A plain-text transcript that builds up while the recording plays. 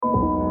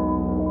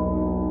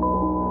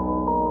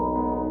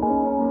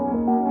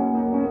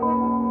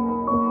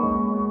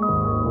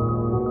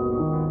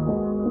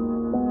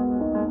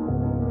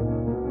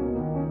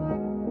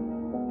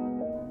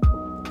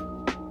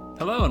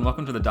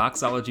welcome to the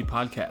Doxology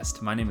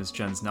Podcast. My name is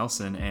Jens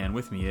Nelson, and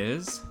with me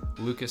is...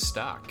 Lucas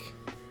Stock.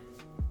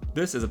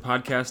 This is a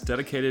podcast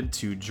dedicated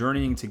to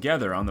journeying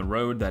together on the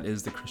road that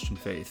is the Christian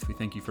faith. We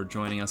thank you for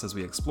joining us as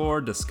we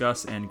explore,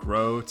 discuss, and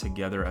grow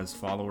together as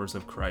followers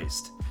of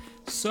Christ.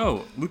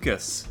 So,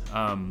 Lucas,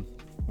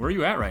 where are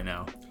you at right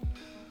now?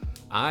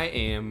 I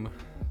am,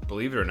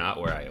 believe it or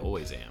not, where I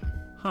always am.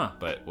 Huh.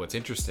 But what's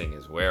interesting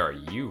is, where are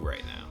you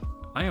right now?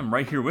 I am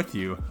right here with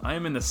you. I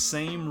am in the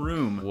same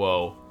room.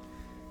 Whoa.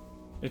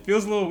 It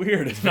feels a little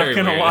weird, It's not very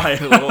gonna weird. lie.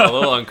 a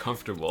little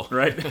uncomfortable.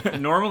 Right?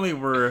 Normally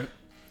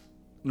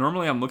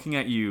I'm looking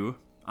at you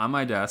on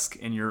my desk,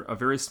 and you're a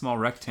very small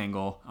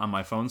rectangle on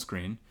my phone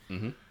screen.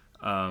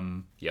 Mm-hmm.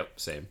 Yep,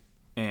 same.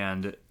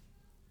 And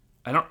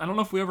I don't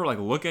know if we ever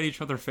look at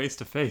each other face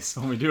to face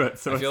when we do it.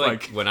 So I feel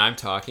it's like when I'm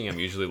talking, I'm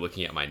usually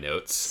looking at my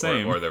notes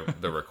Same. or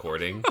the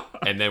recording.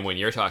 And then when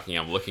you're talking,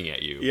 I'm looking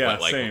at you. Yeah,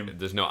 but same.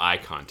 There's no eye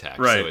contact,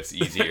 Right. so it's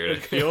easier to...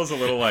 It feels a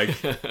little like,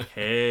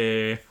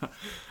 hey.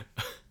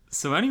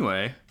 So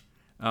anyway,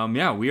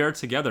 we are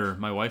together.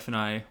 My wife and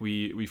I,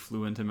 we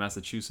flew into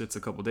Massachusetts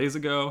a couple days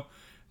ago,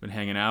 been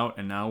hanging out,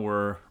 and now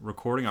we're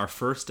recording our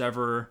first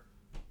ever,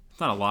 it's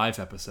not a live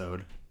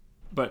episode,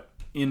 but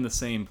in the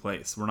same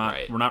place. We're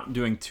not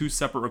doing two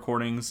separate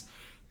recordings,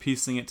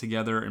 piecing it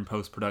together in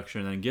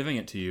post-production and giving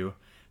it to you.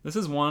 This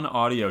is one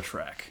audio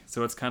track,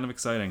 so it's kind of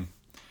exciting.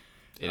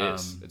 It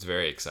is. It's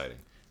very exciting.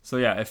 So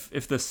yeah,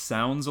 if this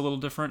sounds a little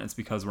different, it's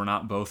because we're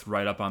not both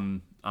right up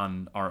on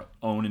our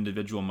own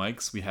individual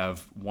mics. We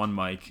have one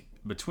mic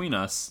between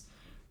us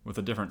with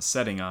a different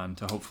setting on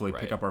to hopefully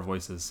pick up our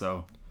voices.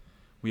 So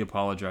we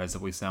apologize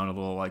if we sound a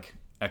little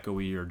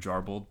echoey or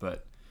jarbled,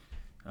 but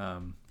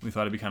we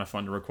thought it'd be kind of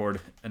fun to record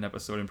an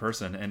episode in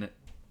person. And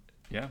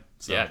yeah,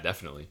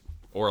 definitely.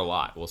 Or a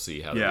lot. We'll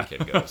see how the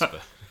weekend goes.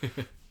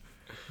 But.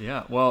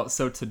 Yeah, well,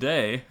 so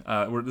today,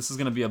 this is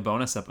going to be a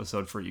bonus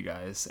episode for you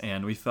guys,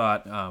 and we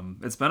thought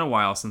it's been a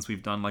while since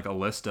we've done a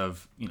list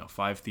of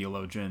 5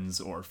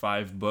 theologians or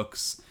 5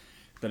 books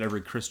that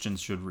every Christian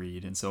should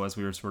read, and so as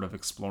we were sort of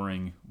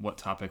exploring what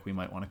topic we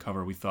might want to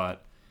cover, we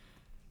thought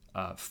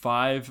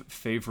 5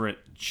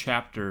 favorite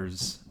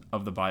chapters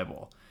of the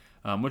Bible,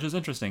 which is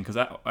interesting, because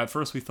at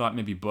first we thought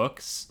maybe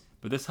books,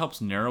 but this helps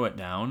narrow it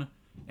down,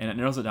 and it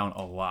narrows it down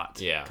a lot.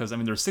 Yeah. Because,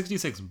 there's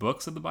 66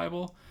 books of the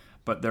Bible,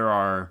 but there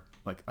are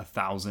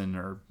 1,000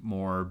 or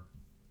more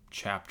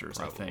chapters,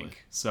 Probably. I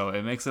think. So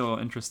it makes it a little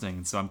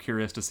interesting. So I'm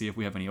curious to see if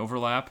we have any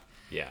overlap.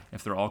 Yeah.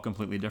 If they're all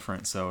completely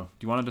different. So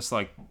do you want to just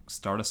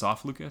start us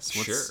off, Lucas?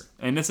 Sure.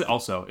 And this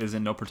also is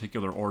in no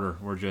particular order.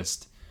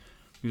 These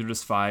are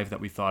just 5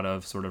 that we thought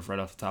of sort of right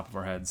off the top of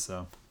our heads.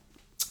 So.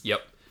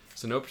 Yep.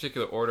 So no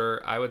particular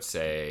order. I would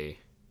say,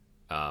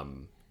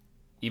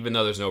 even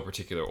though there's no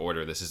particular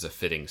order, this is a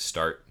fitting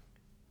start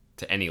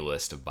to any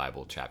list of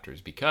Bible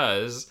chapters,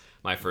 because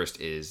my first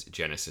is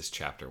Genesis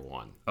chapter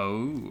 1.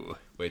 Oh.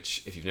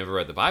 Which, if you've never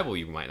read the Bible,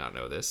 you might not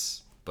know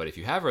this. But if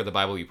you have read the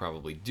Bible, you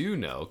probably do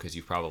know, because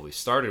you've probably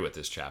started with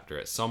this chapter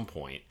at some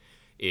point,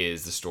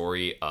 is the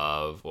story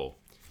of,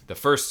 the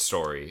first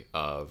story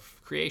of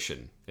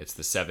creation. It's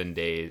the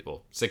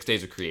 6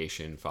 days of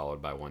creation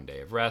followed by 1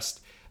 day of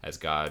rest, as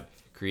God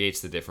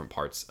creates the different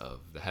parts of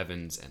the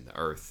heavens and the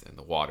earth and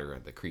the water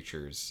and the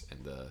creatures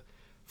and the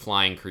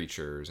flying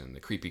creatures and the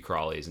creepy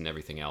crawlies and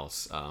everything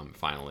else,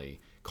 finally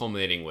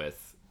culminating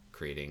with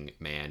creating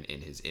man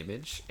in his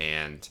image.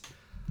 And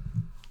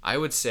I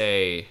would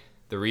say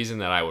the reason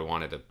that I would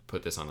wanted to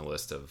put this on a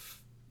list of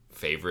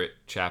favorite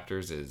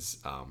chapters is,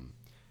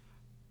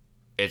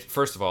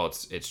 first of all,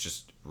 it's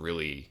just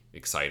really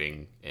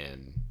exciting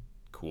and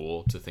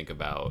cool to think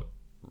about,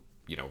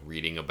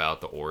 reading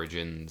about the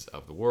origins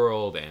of the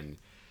world and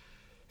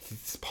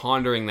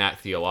pondering that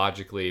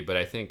theologically. But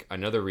I think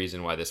another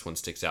reason why this one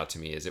sticks out to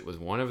me is it was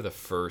one of the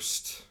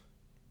first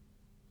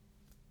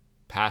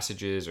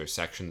passages or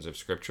sections of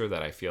scripture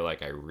that I feel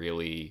like I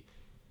really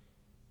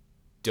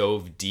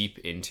dove deep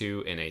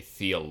into in a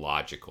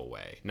theological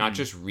way. Not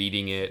just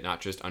reading it,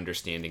 not just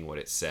understanding what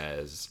it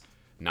says,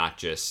 not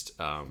just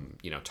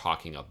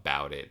talking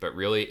about it, but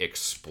really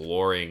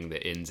exploring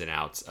the ins and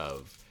outs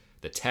of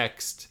the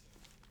text,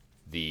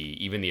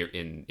 in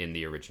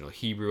the original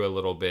Hebrew a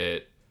little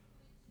bit,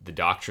 the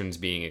doctrines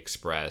being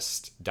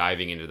expressed,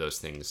 diving into those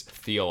things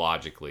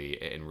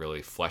theologically and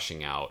really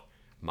fleshing out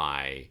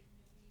my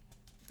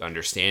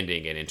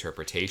understanding and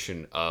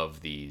interpretation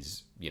of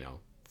these,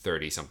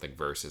 30-something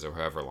verses or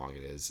however long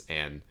it is.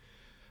 And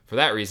for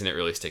that reason, it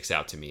really sticks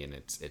out to me, and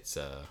it's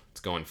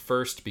going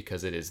first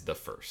because it is the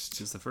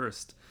first. It's the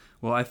first.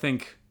 Well, I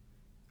think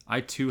I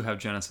too have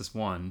Genesis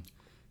 1.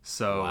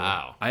 So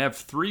wow. I have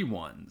 3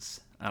 ones.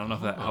 I don't know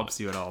if that helps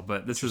you at all,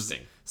 but this is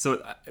interesting.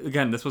 So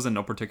again, this was in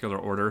no particular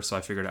order, so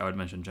I figured I would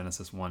mention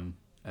Genesis 1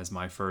 as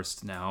my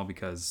first now,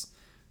 because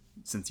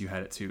since you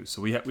had it too.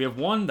 So we have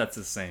one that's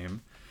the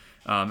same,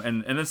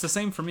 and it's the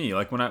same for me.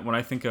 When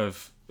I think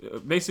of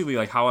basically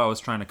how I was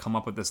trying to come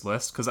up with this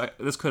list, because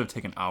this could have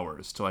taken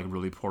hours to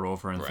really pour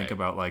over and think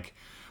about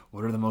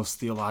what are the most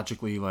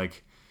theologically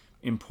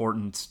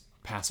important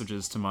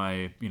passages to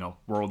my,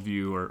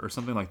 worldview or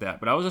something like that.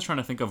 But I was just trying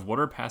to think of what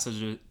are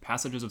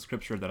passages of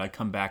scripture that I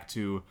come back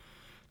to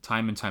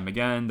time and time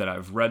again, that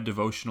I've read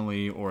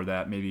devotionally, or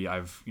that maybe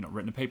I've,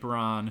 written a paper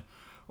on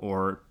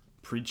or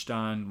preached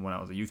on when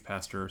I was a youth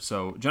pastor.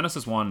 So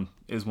Genesis 1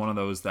 is one of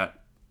those that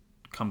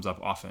comes up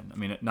often. I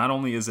mean, not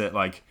only is it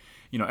like,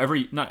 not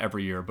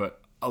every year,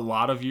 but a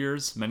lot of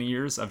years, many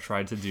years, I've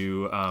tried to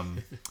do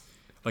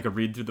like a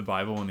read through the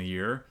Bible in a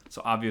year.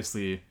 So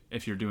obviously,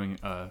 if you're doing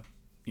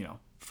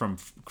from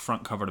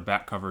front cover to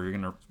back cover, you're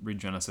going to read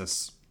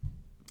Genesis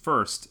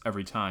first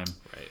every time.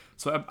 Right.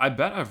 So I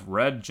bet I've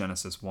read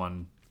Genesis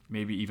 1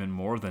 maybe even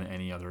more than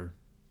any other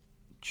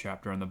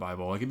chapter in the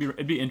Bible. Like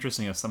it'd be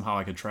interesting if somehow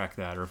I could track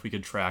that, or if we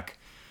could track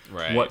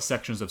what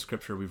sections of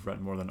scripture we've read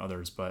more than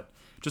others. But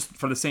just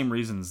for the same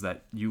reasons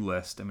that you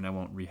list, I mean, I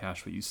won't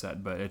rehash what you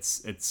said, but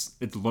it's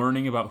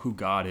learning about who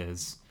God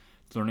is,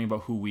 it's learning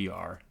about who we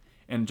are.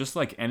 And just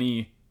like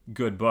any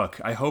good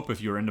book, I hope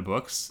if you're into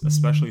books,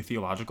 especially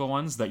theological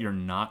ones, that you're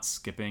not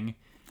skipping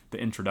the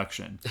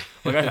introduction.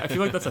 Like I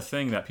feel like that's a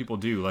thing that people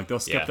do. Like they'll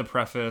skip the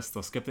preface,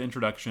 they'll skip the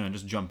introduction and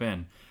just jump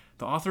in.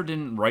 The author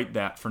didn't write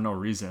that for no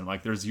reason.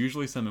 Like there's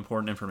usually some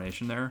important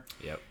information there.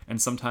 Yep.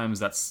 And sometimes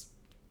that's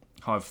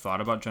how I've thought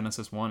about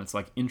Genesis 1. It's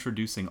like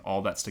introducing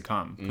all that's to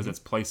come, because it's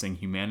placing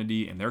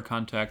humanity in their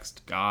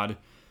context, God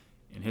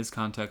in his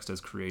context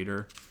as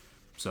creator.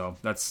 So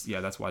that's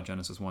why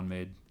Genesis 1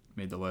 made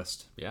the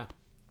list. Yeah.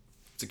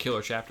 It's a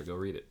killer chapter. Go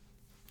read it.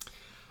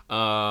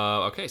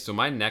 Okay, so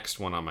my next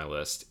one on my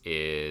list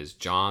is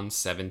John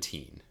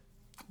 17.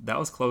 That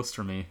was close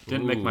for me.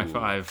 Didn't make my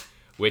 5.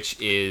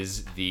 Which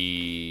is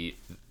the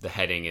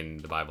heading in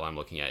the Bible I'm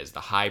looking at is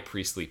the high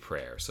priestly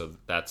prayer. So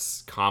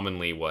that's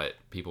commonly what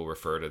people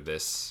refer to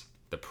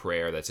the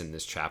prayer that's in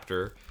this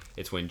chapter.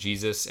 It's when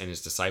Jesus and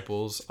his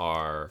disciples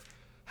are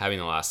having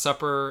the Last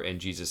Supper,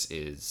 and Jesus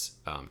is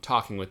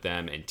talking with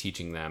them and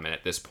teaching them, and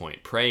at this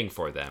point praying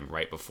for them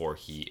right before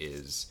he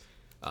is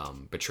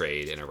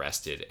betrayed and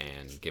arrested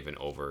and given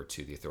over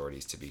to the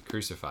authorities to be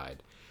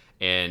crucified.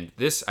 And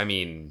this, I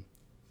mean,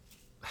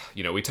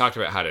 we talked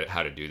about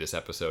how to do this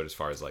episode as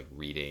far as like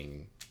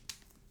reading.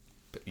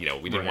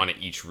 We didn't want to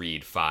each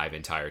read 5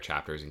 entire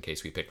chapters in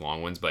case we pick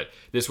long ones, but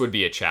this would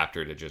be a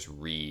chapter to just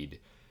read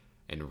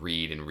and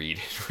read and read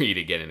and read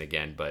again and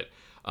again. But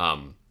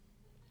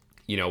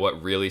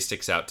what really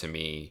sticks out to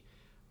me,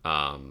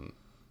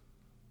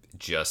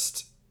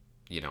 just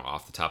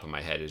off the top of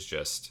my head, is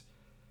just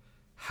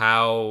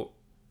how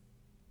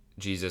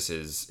Jesus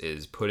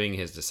is putting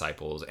his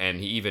disciples, and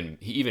he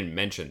even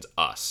mentions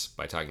us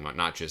by talking about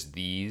not just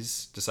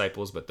these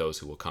disciples, but those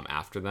who will come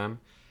after them.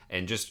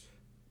 And just,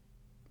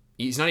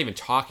 he's not even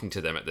talking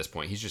to them at this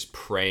point. He's just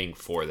praying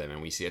for them.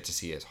 And we get to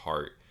see his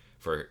heart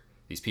for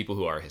these people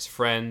who are his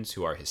friends,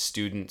 who are his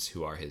students,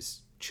 who are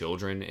his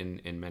children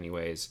in many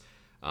ways.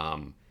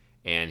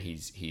 And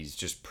he's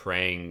just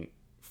praying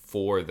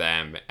for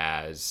them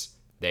as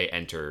they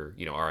enter,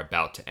 are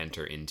about to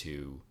enter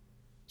into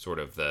sort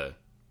of the,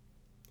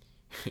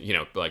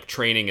 like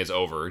training is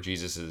over.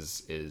 Jesus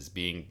is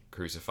being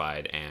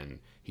crucified, and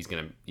he's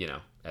gonna,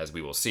 as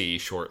we will see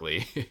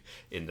shortly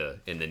in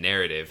the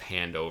narrative,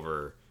 hand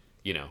over,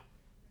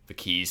 the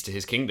keys to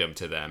his kingdom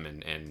to them,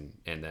 and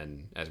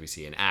then as we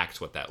see in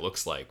Acts what that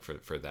looks like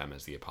for them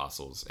as the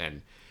apostles,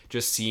 and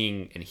just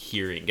seeing and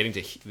hearing, getting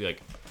to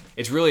like,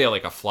 it's really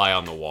like a fly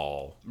on the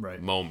wall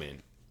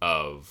moment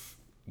of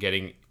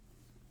getting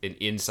an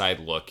inside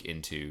look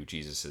into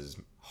Jesus's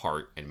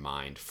heart and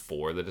mind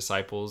for the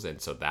disciples. And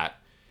so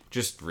that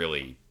just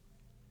really,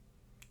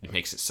 it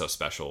makes it so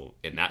special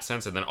in that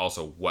sense. And then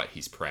also what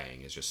he's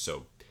praying is just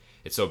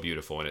it's so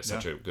beautiful, and it's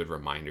such a good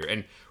reminder.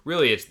 And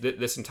really it's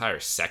this entire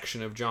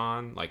section of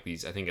John, like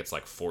these, I think it's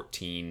like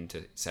 14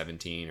 to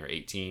 17 or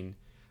 18,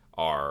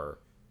 are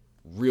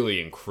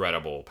really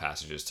incredible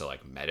passages to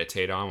like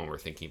meditate on when we're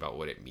thinking about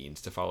what it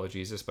means to follow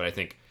Jesus. But I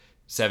think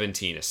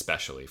 17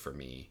 especially for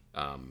me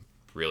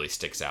really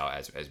sticks out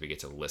as we get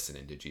to listen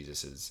into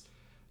Jesus's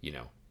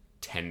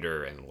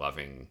tender and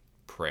loving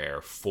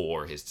prayer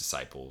for his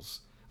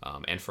disciples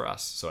and for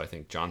us. So I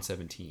think John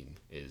 17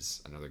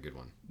 is another good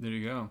one. There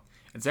you go.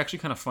 It's actually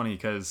kind of funny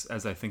because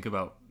as I think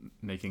about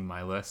making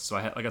my list, so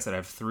like I said, I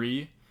have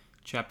 3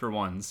 chapter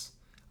 1s,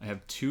 I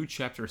have 2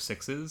 chapter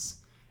 6s,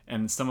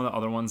 and some of the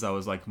other ones I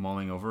was like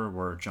mulling over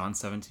were John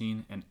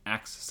 17 and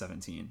Acts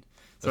 17.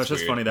 So it's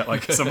just funny that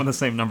like some of the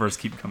same numbers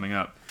keep coming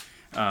up.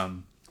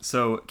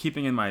 So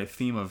keeping in my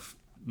theme of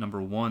number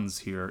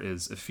 1s here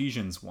is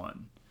Ephesians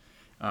 1.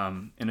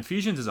 And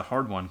Ephesians is a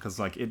hard one because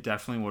like it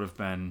definitely would have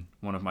been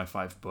one of my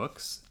 5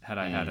 books had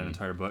I had an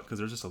entire book, because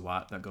there's just a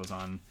lot that goes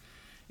on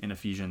in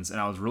Ephesians.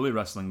 And I was really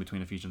wrestling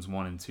between Ephesians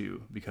 1 and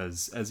 2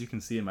 because, as you can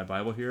see in my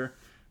Bible here,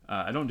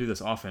 I don't do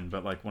this often,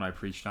 but like when I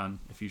preached on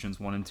Ephesians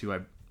 1 and 2, I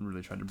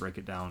really tried to break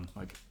it down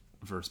like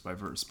verse by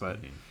verse. But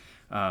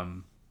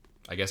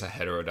I guess a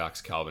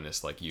heterodox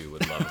Calvinist like you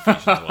would love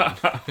Ephesians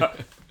 1.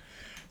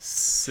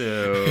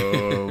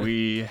 So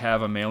we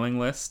have a mailing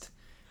list,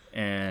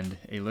 and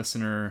a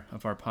listener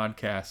of our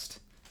podcast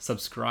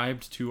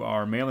subscribed to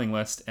our mailing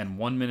list and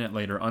 1 minute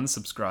later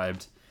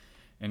unsubscribed.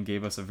 and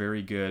gave us a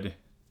very good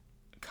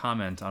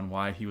comment on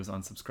why he was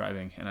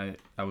unsubscribing. And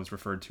I was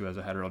referred to as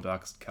a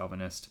heterodox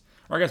Calvinist.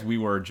 Or I guess we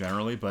were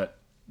generally, but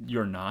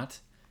you're not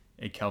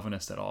a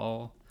Calvinist at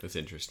all. That's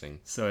interesting.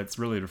 So it's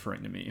really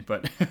referring to me.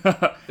 But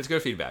it's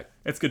good feedback.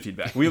 It's good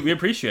feedback. We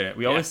appreciate it.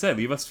 We always say,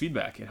 leave us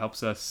feedback. It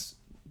helps us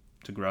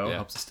to grow. It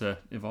helps us to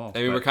evolve.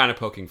 I mean, we're kind of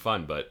poking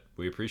fun, but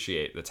we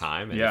appreciate the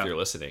time. And if you're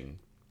listening,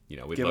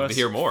 we'd love to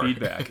hear more.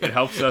 Feedback. It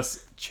helps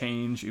us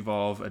change,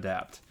 evolve,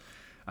 adapt.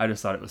 I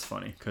just thought it was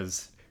funny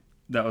because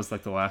that was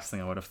like the last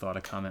thing I would have thought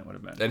a comment would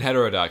have been. And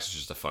heterodox is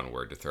just a fun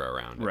word to throw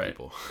around to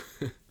people.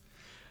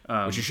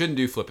 Which you shouldn't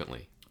do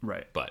flippantly.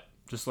 Right. But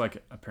just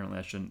like apparently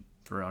I shouldn't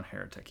throw around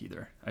heretic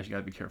either. I got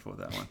to be careful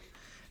with that one.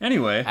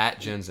 Anyway. At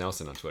Jens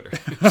Nelson on Twitter.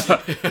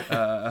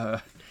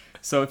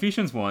 So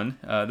Ephesians 1,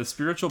 the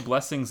spiritual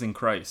blessings in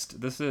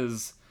Christ. This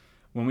is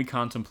when we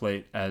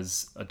contemplate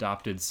as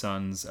adopted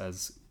sons,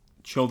 as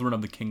children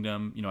of the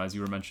kingdom, as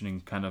you were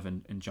mentioning kind of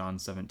in John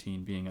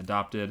 17, being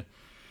adopted.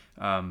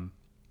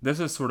 This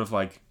is sort of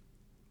like,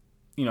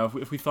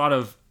 if we thought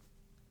of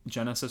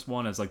Genesis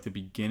 1 as like the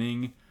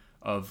beginning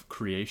of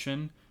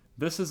creation,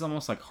 this is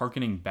almost like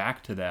hearkening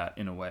back to that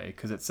in a way,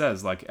 because it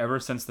says like ever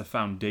since the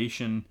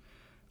foundation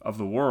of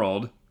the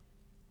world,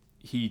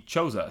 he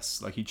chose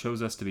us. Like he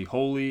chose us to be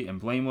holy and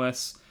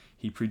blameless.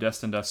 He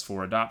predestined us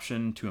for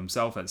adoption to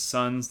himself as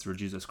sons through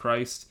Jesus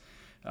Christ.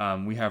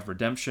 We have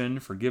redemption,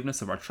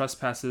 forgiveness of our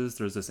trespasses.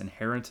 There's this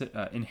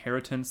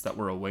inheritance that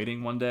we're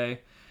awaiting one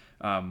day.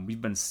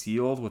 We've been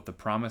sealed with the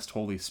promised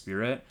Holy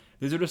Spirit.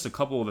 These are just a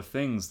couple of the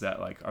things that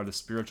like are the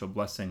spiritual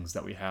blessings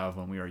that we have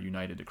when we are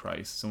united to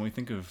Christ. So when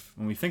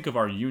we think of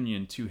our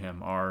union to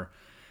him, our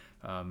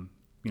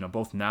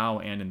both now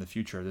and in the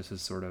future, this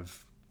is sort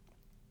of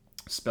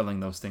spelling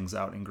those things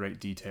out in great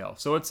detail.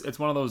 So it's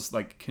one of those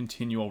like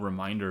continual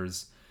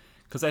reminders,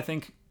 because I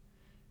think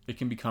it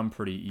can become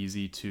pretty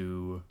easy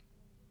to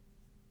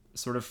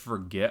sort of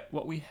forget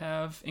what we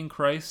have in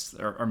Christ,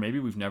 or maybe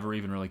we've never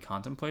even really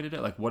contemplated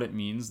it, like what it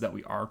means that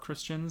we are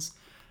Christians.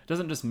 It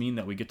doesn't just mean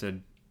that we get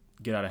to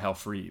get out of hell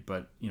free,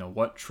 but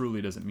what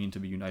truly does it mean to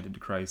be united to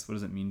Christ? What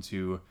does it mean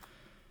to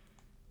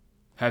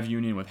have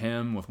union with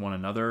him, with one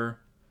another,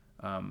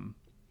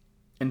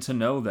 and to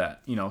know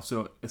that,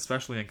 so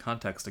especially in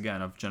context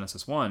again of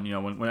Genesis 1,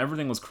 when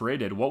everything was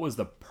created, what was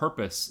the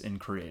purpose in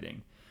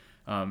creating?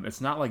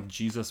 It's not like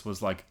Jesus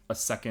was like a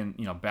second,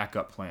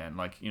 backup plan.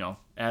 Like,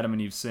 Adam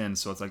and Eve sinned,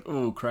 so it's like,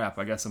 oh crap,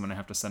 I guess I'm gonna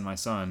have to send my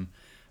son.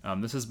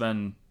 This has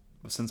been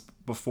since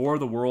before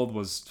the world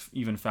was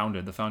even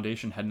founded. The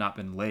foundation had not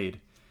been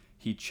laid.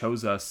 He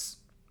chose us.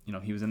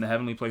 He was in the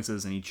heavenly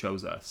places, and he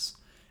chose us.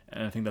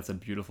 And I think that's a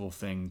beautiful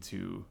thing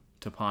to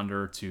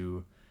ponder,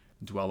 to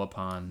dwell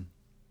upon.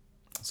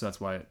 So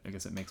that's why I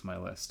guess it makes my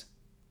list.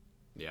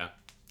 Yeah,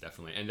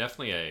 definitely, and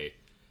definitely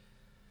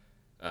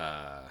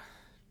a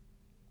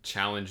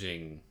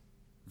challenging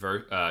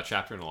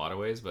chapter in a lot of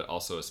ways, but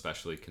also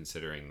especially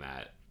considering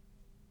that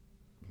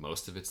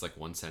most of it's like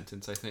one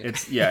sentence, I think.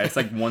 It's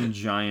like one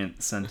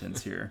giant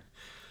sentence here.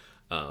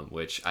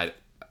 Which I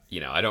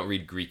don't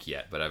read Greek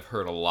yet, but I've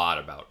heard a lot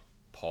about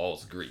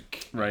Paul's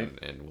Greek, right?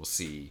 And we'll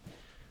see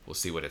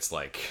what it's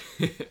like.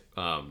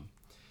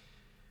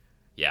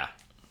 Yeah.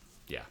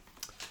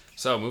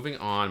 So moving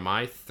on,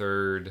 my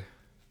third.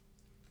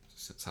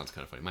 It sounds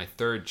kind of funny. My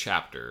third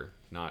chapter,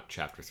 not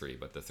chapter 3,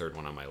 but the third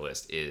one on my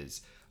list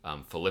is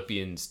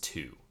Philippians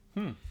 2.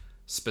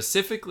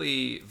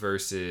 Specifically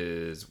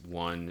verses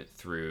 1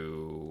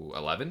 through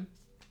 11.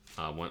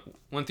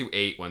 1 through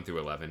 8, 1 through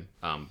 11.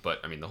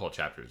 But, I mean, the whole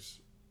chapter is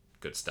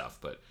good stuff.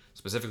 But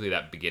specifically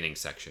that beginning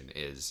section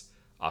is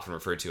often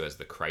referred to as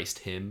the Christ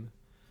hymn.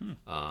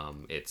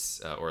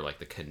 It's, or like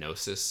the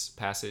kenosis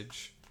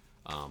passage,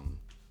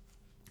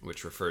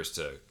 which refers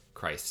to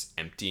Christ's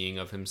emptying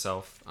of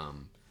himself,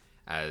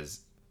 as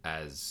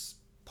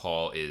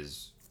Paul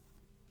is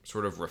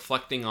sort of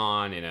reflecting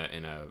on in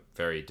a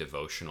very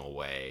devotional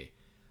way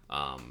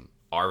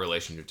our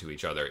relationship to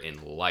each other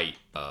in light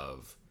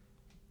of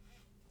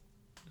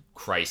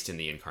Christ in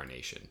the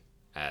incarnation,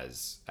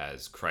 as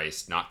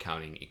Christ not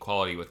counting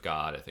equality with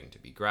God a thing to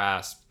be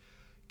grasped,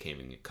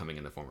 coming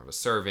in the form of a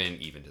servant,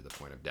 even to the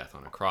point of death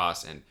on a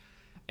cross, and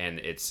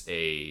it's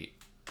a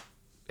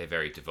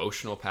very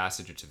devotional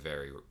passage. It's a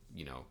very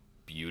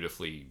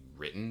beautifully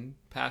written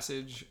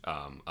passage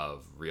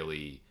of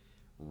really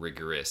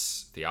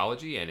rigorous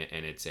theology, and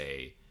it's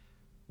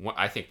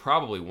I think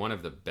probably one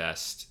of the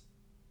best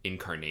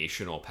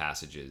incarnational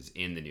passages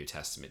in the New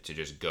Testament to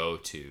just go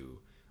to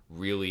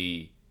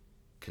really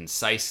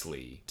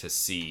concisely to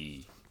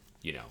see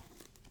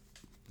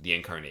the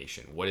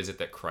incarnation. What is it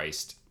that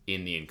Christ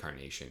in the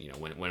incarnation,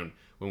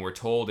 when we're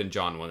told in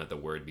John 1 that the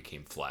Word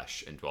became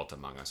flesh and dwelt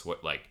among us,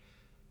 what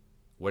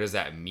does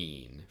that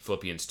mean?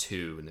 Philippians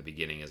 2 in the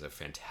beginning is a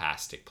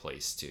fantastic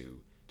place to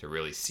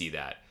really see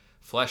that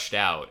fleshed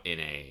out in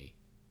a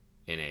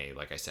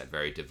like I said,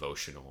 very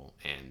devotional,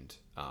 and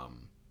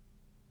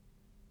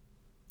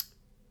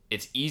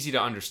it's easy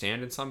to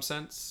understand in some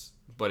sense,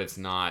 but it's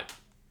not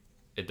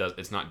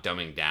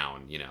dumbing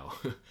down,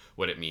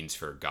 what it means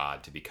for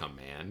God to become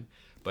man.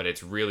 but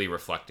it's really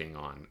reflecting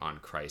on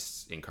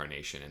Christ's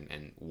incarnation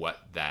and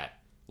what that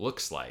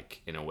looks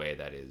like in a way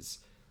that is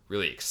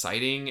really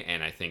exciting,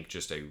 and I think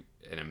just an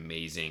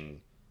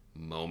amazing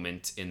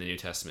moment in the New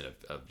Testament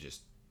of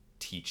just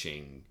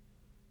teaching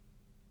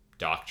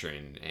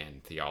doctrine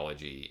and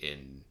theology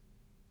in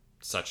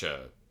such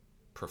a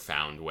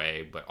profound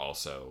way, but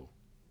also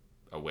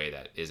a way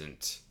that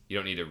isn't, you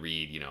don't need to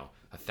read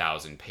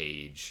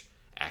 1,000-page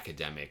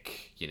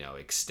academic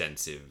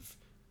extensive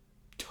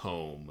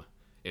tome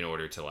in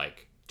order to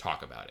like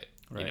talk about it.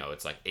 Right.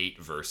 It's like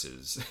 8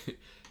 verses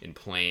in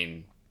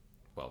plain,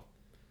 well,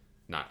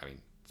 not, I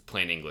mean, it's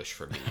plain English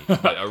for me,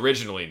 but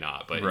originally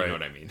not, but right. You know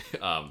what I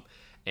mean.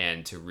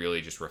 And to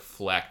really just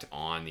reflect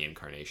on the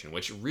incarnation,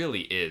 which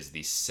really is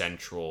the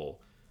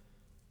central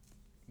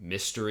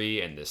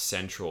mystery and the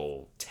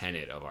central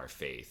tenet of our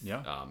faith.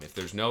 Yeah. If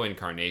there's no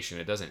incarnation,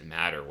 it doesn't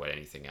matter what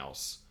anything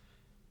else.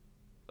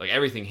 Like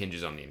everything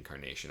hinges on the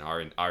incarnation.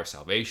 Our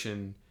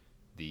salvation,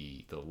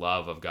 the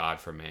love of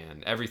God for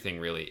man, everything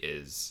really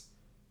is.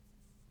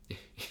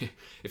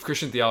 If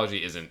Christian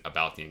theology isn't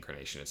about the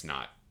incarnation, it's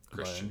not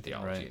Christian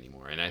theology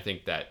anymore. And I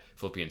think that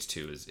Philippians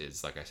 2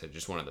 is like I said,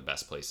 just one of the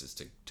best places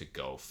to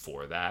go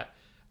for that,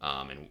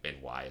 and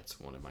why it's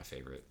one of my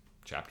favorite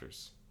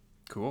chapters.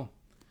 Cool.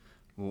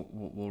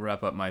 We'll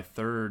wrap up my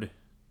third,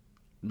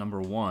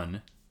 number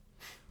 1,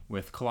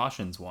 with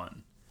Colossians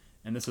 1,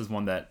 and this is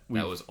one that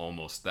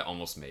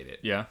almost made it.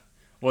 Yeah.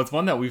 Well, it's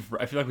one that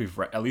I feel like we've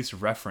at least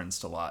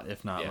referenced a lot,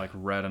 if not like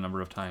read a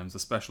number of times,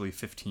 especially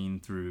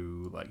 15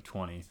 through like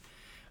 20.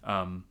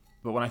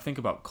 But when I think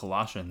about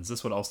Colossians,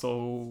 this would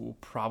also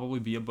probably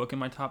be a book in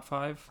my top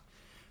 5.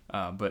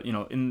 But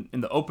in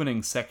the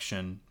opening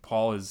section,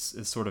 Paul is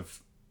sort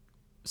of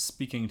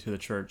speaking to the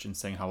church and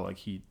saying how like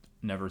he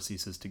never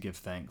ceases to give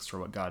thanks for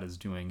what God is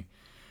doing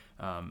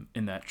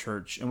in that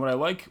church. And what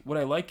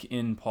I like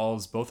in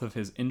Paul's, both of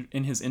his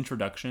in his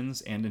introductions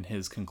and in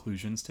his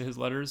conclusions to his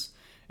letters,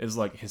 is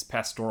like his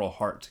pastoral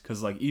heart.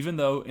 Because like even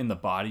though in the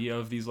body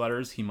of these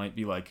letters he might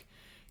be like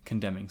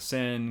condemning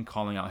sin,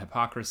 calling out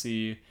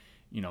hypocrisy,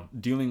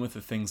 dealing with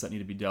the things that need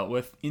to be dealt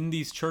with in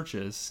these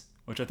churches,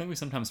 which I think we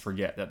sometimes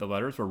forget that the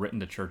letters were written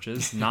to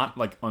churches, not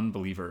like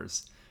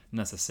unbelievers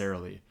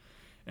necessarily.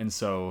 And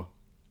so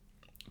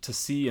to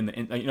see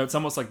it's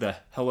almost like the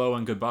hello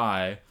and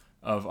goodbye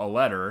of a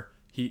letter.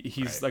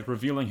 He's like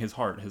revealing his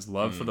heart, his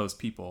love for those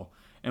people.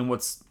 And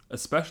what's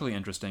especially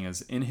interesting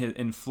is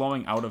in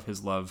flowing out of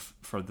his love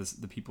for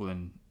the people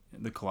in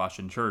the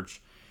Colossian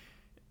church,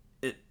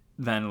 it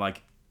then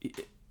like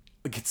it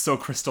gets so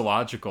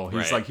Christological.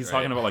 He's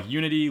talking about like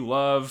unity,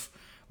 love,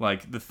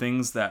 like the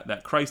things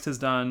that Christ has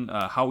done,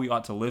 how we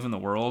ought to live in the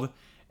world,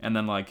 and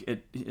then like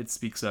it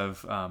speaks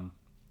of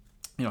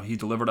he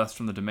delivered us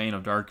from the domain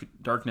of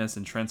darkness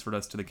and transferred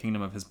us to the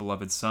kingdom of his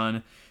beloved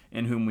Son,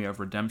 in whom we have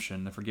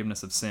redemption, the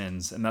forgiveness of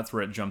sins. And that's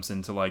where it jumps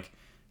into like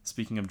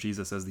speaking of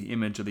Jesus as the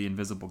image of the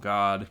invisible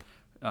God.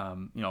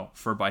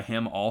 For by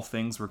him all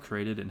things were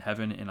created in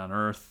heaven and on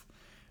earth.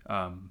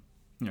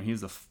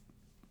 He's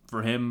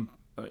for him.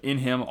 In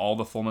him, all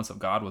the fullness of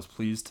God was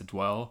pleased to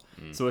dwell.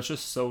 So it's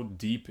just so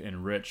deep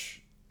and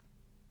rich.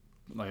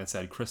 Like I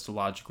said,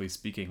 Christologically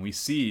speaking, we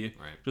see,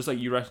 just like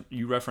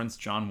you referenced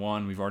John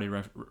 1, we've already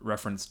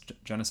referenced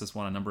Genesis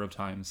 1 a number of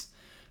times.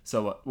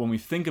 So when we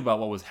think about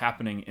what was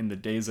happening in the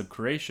days of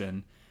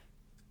creation,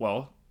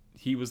 well,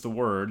 he was the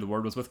Word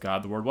was with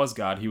God, the Word was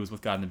God, he was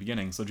with God in the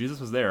beginning. So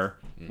Jesus was there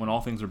when all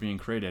things were being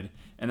created.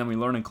 And then we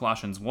learn in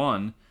Colossians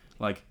 1,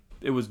 like,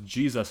 it was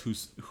Jesus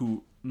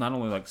who not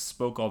only like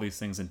spoke all these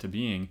things into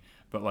being,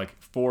 but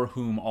like for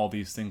whom all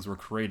these things were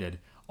created.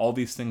 All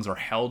these things are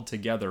held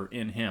together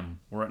in him.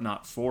 Were it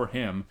not for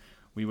him,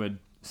 we would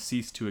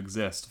cease to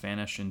exist,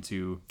 vanish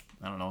into,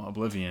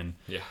 oblivion.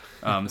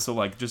 Yeah. So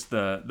like just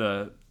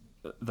the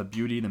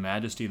beauty, the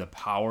majesty, the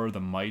power, the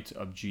might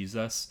of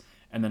Jesus.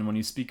 And then when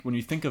you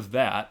think of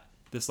that,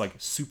 this like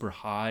super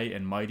high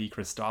and mighty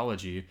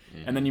Christology,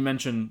 and then you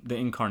mention the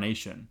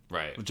incarnation,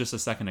 right? Just a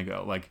second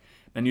ago, like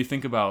then you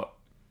think about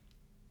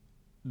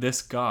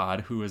this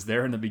God who was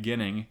there in the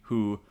beginning,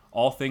 who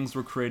all things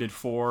were created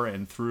for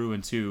and through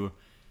and to,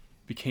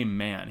 became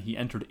man. He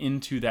entered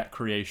into that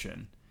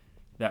creation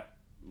that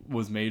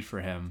was made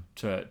for him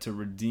to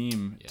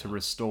redeem, to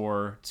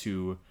restore,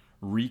 to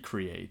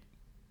recreate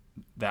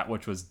that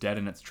which was dead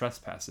in its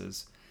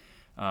trespasses.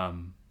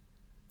 And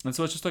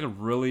so it's just like a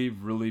really,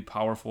 really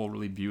powerful,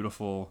 really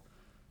beautiful,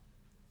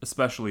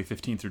 especially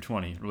 15 through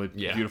 20, really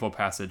beautiful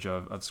passage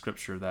of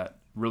scripture that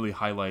really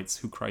highlights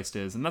who Christ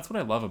is. And that's what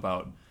I love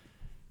about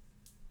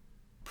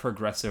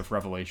progressive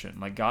revelation.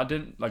 Like God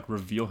didn't like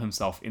reveal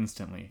himself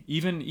instantly.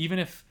 Even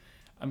if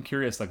I'm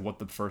curious like what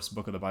the first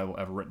book of the Bible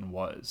ever written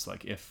was,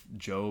 like if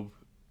Job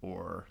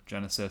or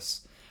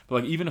Genesis, but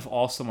like even if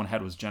all someone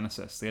had was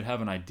Genesis, they'd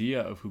have an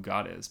idea of who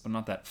God is, but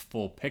not that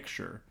full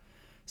picture.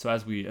 So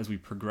as we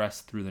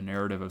progress through the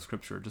narrative of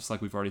scripture, just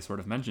like we've already sort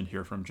of mentioned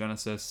here, from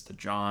Genesis to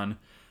John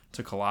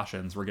to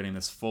Colossians, we're getting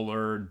this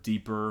fuller,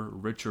 deeper,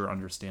 richer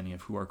understanding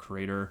of who our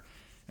creator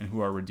and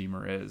who our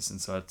redeemer is. And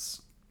so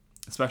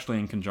especially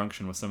in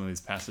conjunction with some of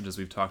these passages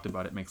we've talked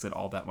about, it makes it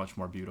all that much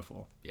more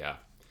beautiful. Yeah.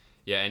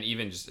 Yeah, and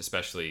even just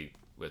especially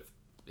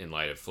in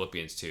light of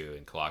Philippians 2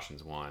 and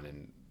Colossians 1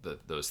 and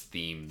those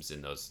themes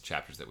in those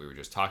chapters that we were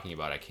just talking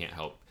about, I can't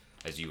help,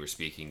 as you were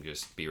speaking,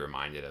 just be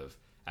reminded of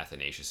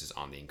Athanasius'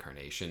 On the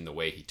Incarnation, the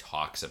way he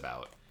talks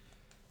about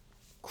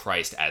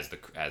Christ as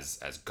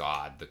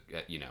God,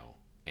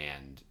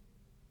 and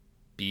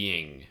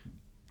being,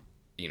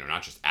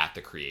 not just at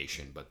the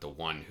creation, but the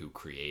one who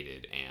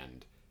created,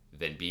 and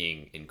then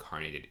being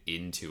incarnated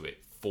into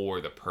it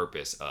for the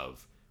purpose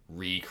of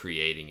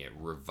recreating it,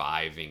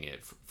 reviving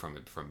it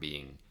from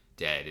being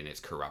dead in its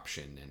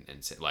corruption,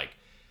 and like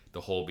the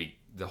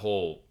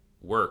whole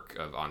work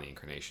of On the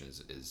Incarnation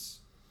is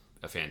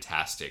a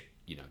fantastic,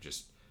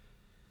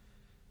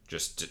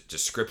 just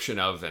description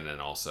of, and then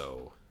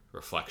also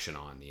reflection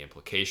on the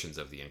implications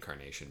of the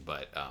incarnation.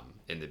 But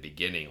in the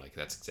beginning, like,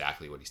 that's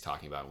exactly what he's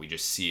talking about. We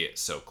just see it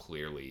so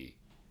clearly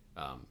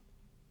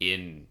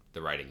in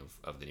the writing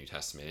of the New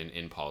Testament,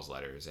 in Paul's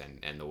letters,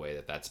 and the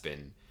way that's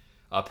been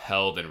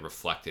upheld and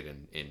reflected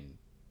in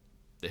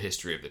the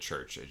history of the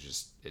church.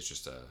 It's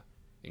just a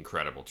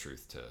incredible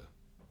truth to,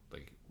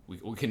 like,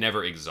 we can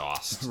never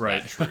exhaust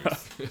right. that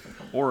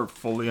truth. Or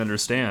fully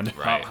understand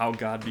right. how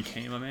God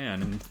became a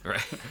man. And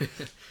right.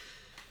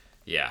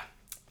 Yeah.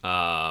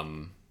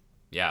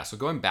 So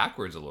going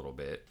backwards a little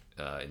bit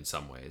in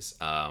some ways,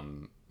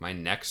 my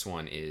next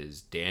one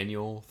is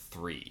Daniel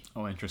 3.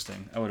 Oh,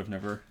 interesting. I would have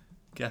never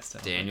guessed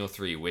that. Daniel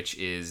 3, which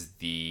is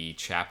the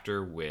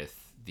chapter with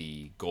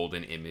the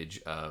golden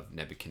image of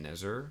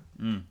Nebuchadnezzar,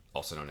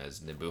 also known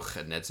as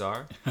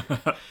Nebuchadnezzar.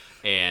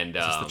 And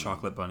is this the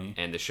chocolate bunny?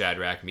 And the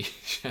Shadrach,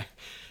 Meshach.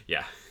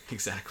 Yeah,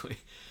 exactly.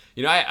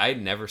 I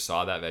never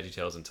saw that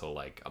VeggieTales until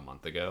like a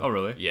month ago. Oh,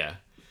 really? Yeah.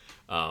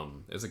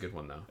 It was a good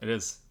one, though. It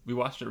is. We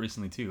watched it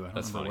recently, too. I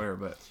don't remember where,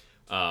 but...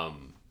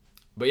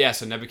 But yeah,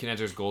 so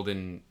Nebuchadnezzar's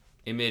golden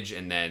image,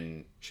 and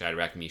then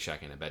Shadrach,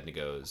 Meshach, and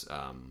Abednego's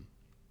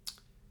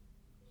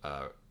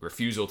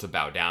refusal to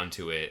bow down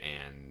to it,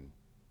 and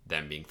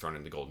them being thrown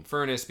in the golden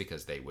furnace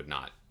because they would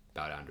not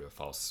bow down to a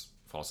false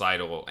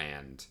idol,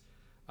 and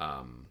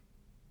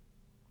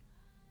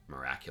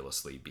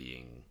miraculously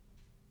being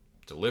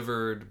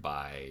delivered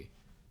by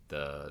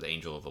the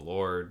angel of the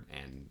Lord,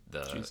 and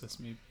Jesus,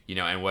 maybe.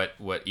 And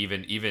what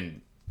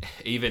even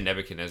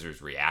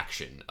Nebuchadnezzar's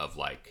reaction of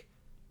like,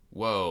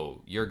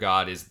 whoa, your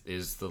God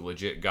is the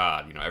legit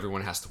God.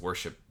 Everyone has to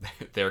worship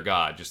their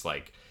God. Just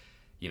like,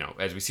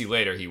 as we see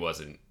later, he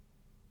wasn't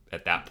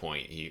at that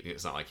point.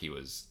 It's not like he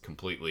was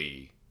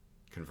completely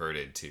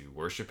converted to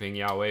worshiping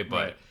Yahweh,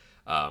 but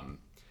right.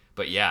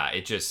 But yeah,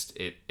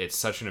 it's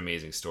such an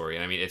amazing story,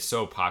 and I mean, it's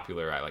so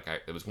popular.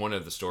 It was one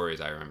of the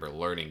stories I remember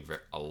learning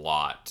a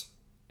lot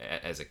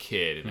as a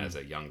kid and as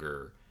a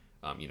younger,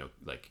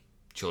 like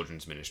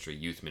children's ministry,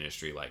 youth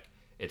ministry. Like,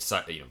 it's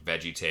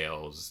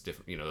VeggieTales,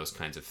 different, those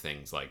kinds of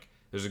things. Like,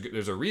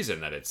 there's a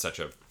reason that it's such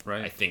a,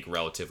 right. I think,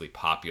 relatively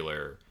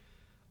popular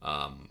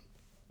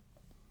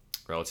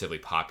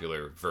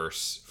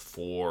verse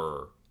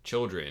for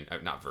children,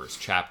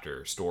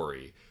 chapter,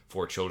 story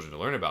for children to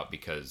learn about,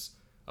 because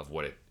of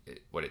what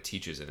it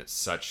teaches. And it's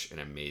such an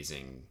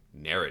amazing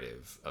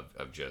narrative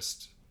of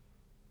just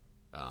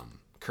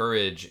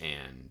courage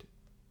and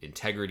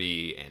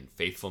integrity and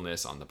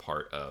faithfulness on the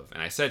part of,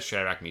 and I said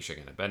Shadrach, Meshach,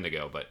 and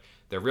Abednego, but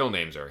their real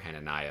names are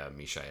Hananiah,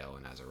 Mishael,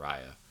 and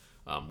Azariah,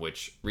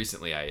 which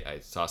recently I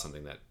saw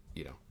something that,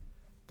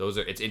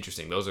 it's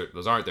interesting.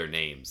 Those aren't their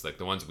names. Like,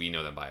 the ones we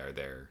know them by are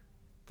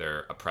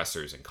their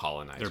oppressors and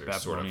colonizers. Their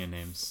Babylonian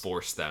names.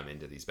 Forced them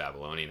into these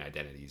Babylonian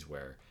identities,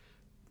 where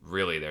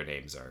really their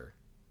names are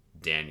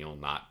Daniel,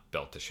 not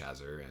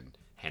Belteshazzar, and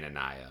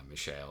Hananiah,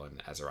 Mishael,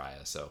 and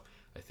Azariah. So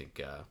I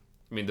think,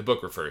 the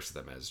book refers to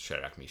them as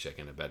Shadrach, Meshach,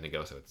 and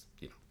Abednego, so it's,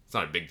 it's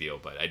not a big deal,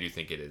 but I do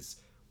think it is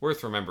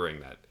worth remembering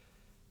that,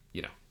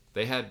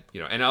 they had,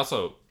 and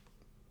also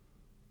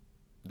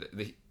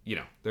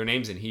their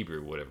names in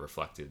Hebrew would have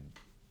reflected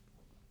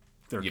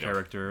their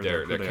character,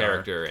 their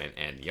character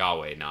and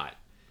Yahweh, not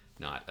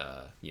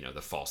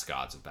the false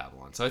gods of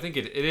Babylon. So I think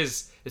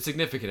it's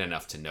significant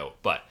enough to note.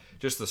 But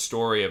just the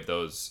story of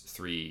those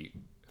three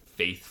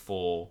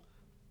faithful,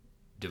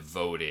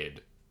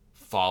 devoted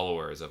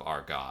followers of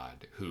our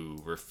God who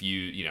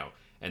refuse,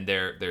 and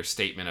their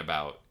statement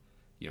about,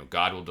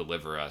 God will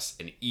deliver us,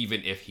 and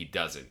even if he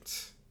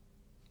doesn't,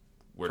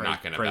 we're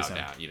not going to bow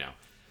down,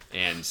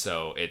 And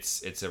so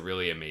it's a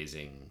really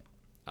amazing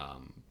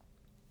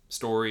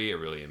story, a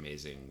really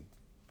amazing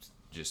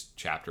just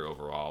chapter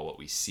overall. What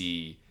we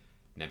see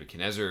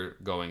Nebuchadnezzar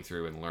going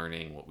through and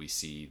learning, what we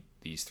see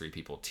these three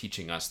people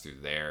teaching us through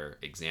their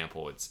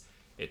example. It's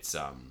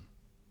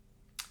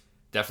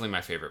definitely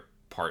my favorite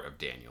part of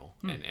Daniel,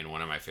 and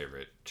one of my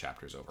favorite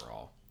chapters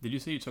overall. Did you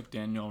say you took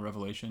Daniel,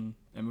 Revelation,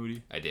 and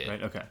Moody? I did.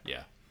 Right? Okay.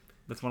 Yeah.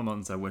 That's one of the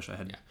ones I wish I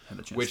had had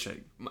the chance to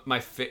take.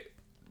 My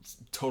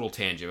total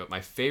tangent, but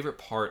my favorite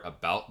part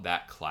about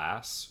that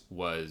class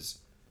was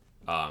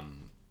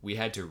we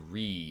had to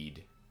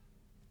read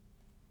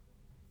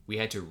we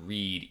had to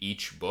read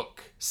each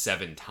book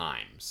 7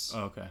 times.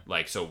 Oh, okay.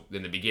 Like, so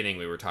in the beginning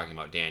we were talking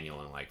about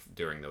Daniel, and like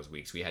during those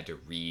weeks we had to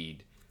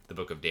read the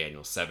book of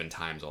Daniel 7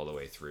 times all the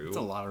way through. It's a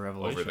lot of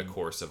revelation over the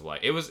course of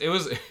like it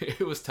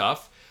was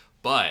tough,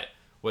 but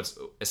what's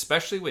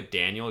especially with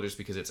Daniel, just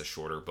because it's a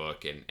shorter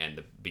book and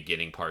the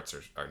beginning parts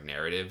are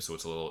narrative, so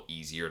it's a little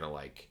easier to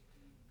like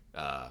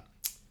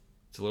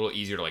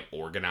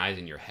organize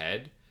in your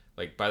head.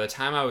 Like by the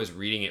time I was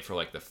reading it for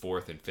like the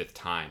 4th and 5th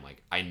time,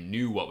 like I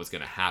knew what was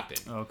going to happen.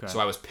 Okay. So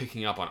I was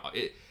picking up on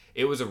it.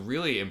 It was a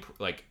really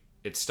like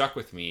it stuck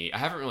with me. I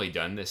haven't really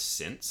done this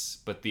since,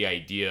 but the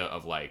idea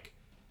of like,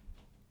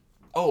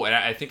 oh, and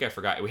I think I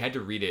forgot. We had to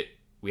read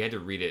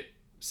it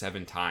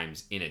 7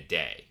 times in a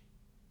day.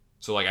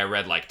 So like I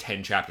read like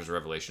 10 chapters of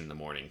Revelation in the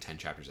morning, 10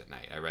 chapters at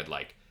night. I read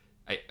like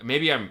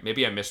maybe I'm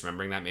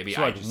misremembering that. Maybe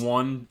so like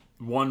one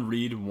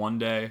read one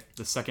day,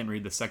 the second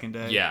read the second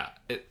day. Yeah,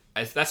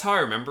 that's how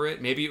I remember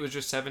it. Maybe it was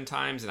just 7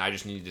 times, and I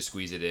just needed to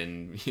squeeze it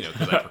in,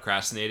 because I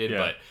procrastinated.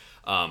 Yeah.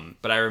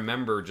 But I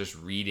remember just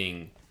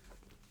reading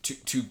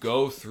to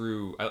go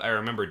through. I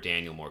remember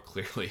Daniel more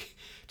clearly.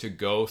 To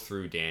go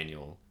through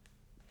Daniel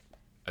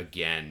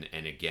again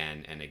and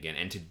again and again,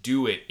 and to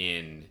do it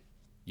in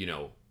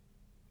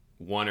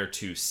 1 or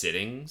 2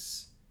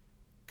 sittings,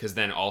 because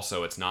then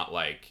also it's not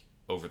like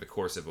over the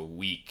course of a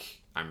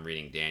week I'm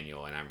reading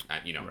Daniel and I'm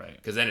right.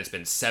 Because then it's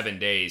been 7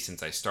 days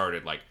since I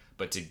started, like,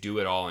 but to do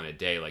it all in a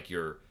day, like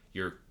you're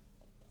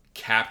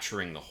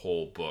capturing the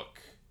whole book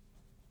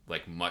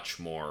like much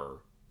more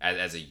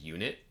as a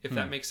unit, if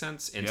that makes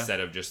sense, instead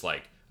of just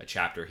like a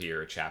chapter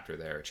here, a chapter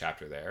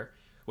there,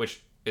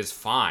 which is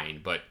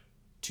fine, but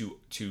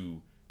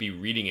to be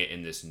reading it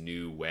in this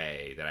new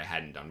way that I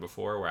hadn't done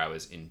before, where I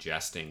was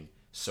ingesting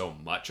so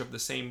much of the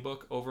same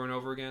book over and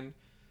over again,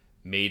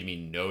 made me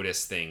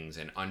notice things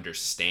and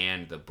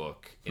understand the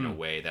book in a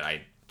way that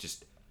I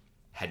just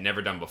had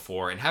never done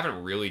before and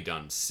haven't really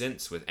done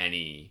since with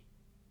any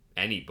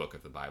book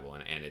of the Bible.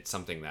 And it's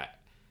something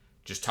that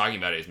just talking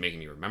about it is making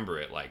me remember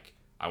it. Like,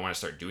 I want to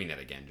start doing that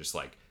again. Just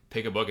like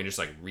pick a book and just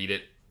like read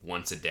it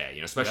once a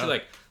day,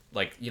 especially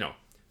like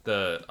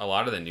a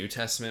lot of the New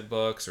Testament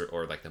books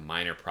or like the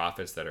minor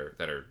prophets that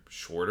are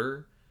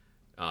shorter,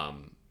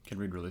 can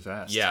read really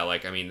fast. Yeah.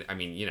 Like, I mean,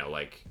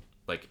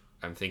 like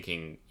I'm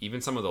thinking even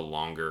some of the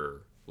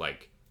longer,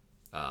 like,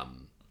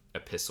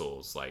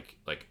 epistles, like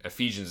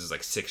Ephesians is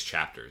like 6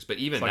 chapters, but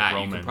even like that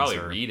Romans, you can probably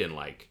read in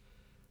like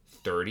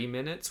 30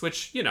 minutes,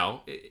 which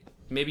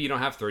maybe you don't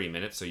have 30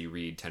 minutes, so you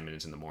read 10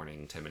 minutes in the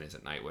morning, 10 minutes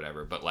at night,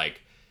 whatever. But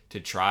like to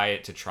try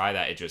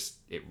that,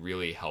 it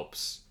really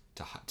helps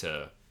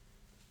to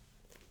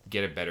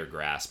get a better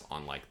grasp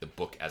on like the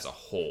book as a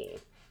whole,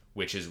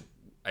 which is,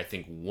 I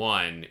think,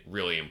 one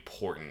really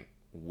important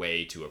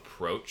way to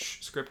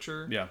approach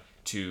scripture. Yeah.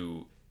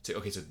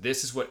 Okay, so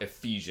this is what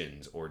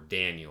Ephesians or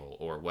Daniel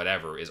or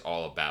whatever is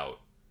all about.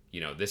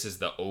 This is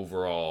the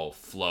overall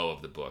flow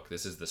of the book.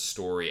 This is the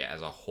story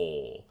as a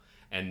whole.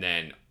 And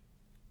then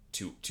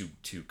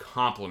to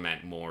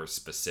complement more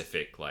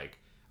specific, like,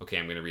 okay,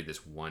 I'm going to read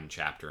this one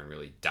chapter and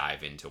really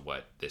dive into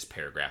what this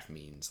paragraph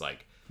means.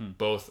 Like,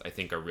 both I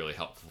think are really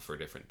helpful for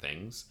different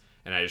things.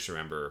 And I just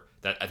remember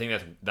that I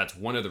think that's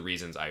one of the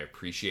reasons I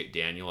appreciate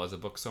Daniel as a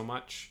book so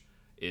much,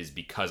 is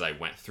because I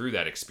went through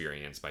that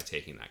experience by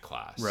taking that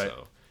class. Right.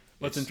 So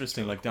What's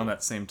interesting, really like down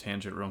that same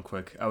tangent real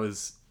quick,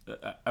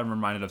 I'm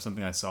reminded of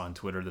something I saw on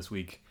Twitter this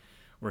week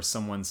where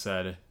someone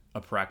said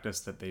a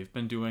practice that they've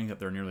been doing that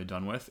they're nearly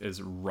done with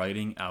is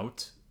writing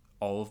out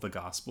all of the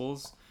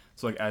Gospels.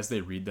 So like as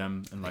they read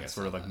them and like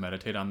sort of like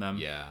meditate on them,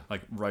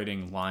 like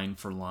writing line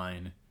for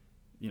line,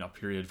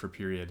 period for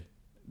period,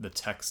 the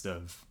text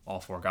of all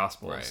 4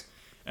 Gospels. Right.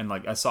 And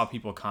like I saw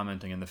people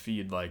commenting in the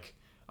feed like,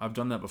 I've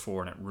done that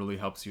before, and it really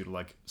helps you to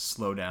like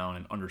slow down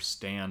and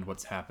understand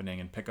what's happening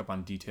and pick up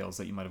on details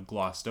that you might have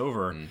glossed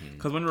over.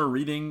 Because when we're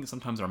reading,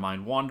 sometimes our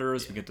mind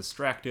wanders, we get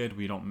distracted,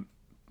 we don't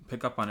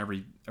pick up on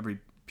every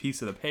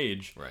piece of the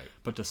page. Right.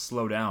 But to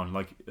slow down,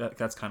 like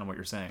that's kind of what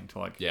you're saying. To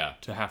like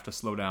to have to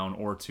slow down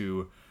or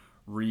to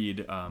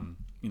read, a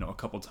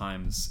couple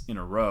times in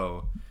a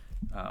row.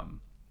 I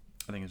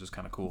think it's just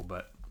kind of cool.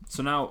 But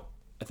so now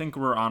I think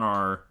we're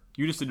on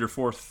you just did your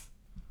 4th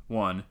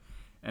one.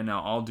 And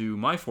now I'll do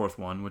my 4th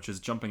one, which is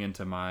jumping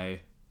into my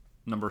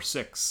number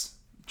 6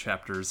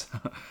 chapters.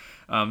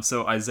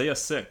 So Isaiah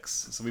 6.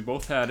 So we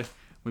both had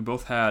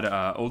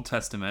Old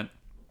Testament,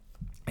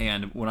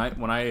 and when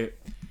I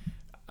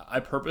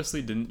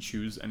purposely didn't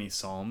choose any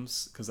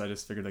Psalms because I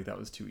just figured like that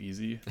was too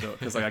easy.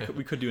 Because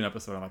we could do an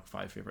episode on like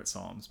 5 favorite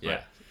Psalms.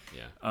 But,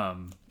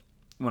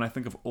 when I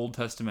think of Old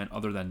Testament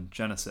other than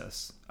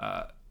Genesis,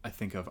 I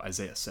think of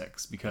Isaiah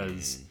 6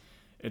 because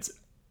it's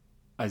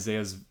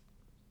Isaiah's.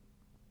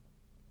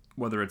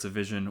 Whether it's a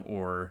vision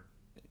or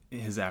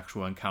his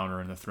actual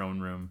encounter in the throne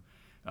room,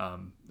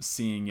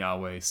 seeing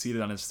Yahweh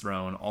seated on his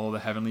throne, all of the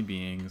heavenly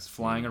beings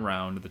flying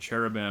around, the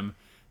cherubim,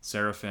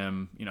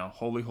 seraphim,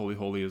 holy, holy,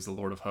 holy is the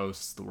Lord of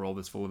hosts. The world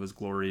is full of his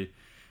glory.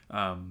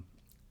 I've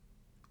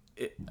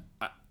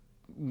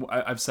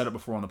said it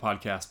before on the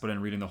podcast, but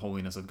in reading the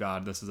holiness of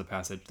God, this is a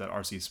passage that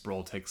R.C.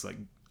 Sproul takes like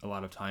a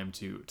lot of time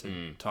to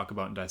talk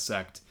about and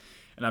dissect.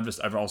 And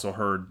I've also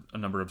heard a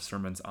number of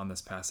sermons on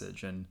this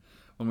passage. And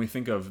when we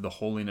think of the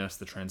holiness,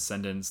 the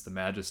transcendence, the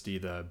majesty,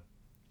 the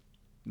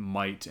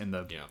might, and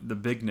the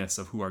bigness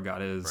of who our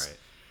God is,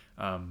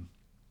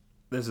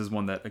 this is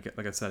one that,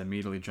 like I said,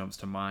 immediately jumps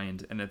to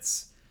mind. And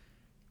it's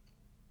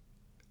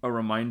a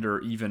reminder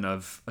even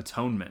of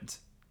atonement,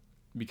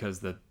 because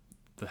the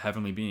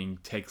heavenly being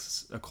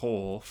takes a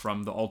coal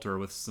from the altar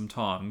with some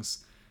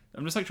tongs.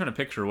 I'm just like trying to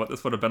picture what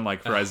this would have been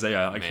like for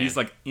Isaiah. Like, he's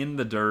like in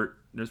the dirt.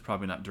 There's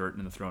probably not dirt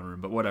in the throne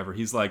room, but whatever.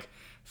 He's like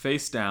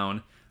face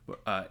down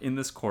in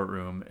this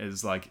courtroom,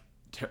 is like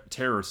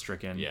terror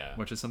stricken,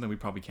 which is something we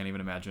probably can't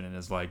even imagine. And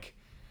is like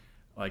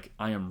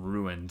I am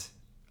ruined.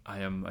 I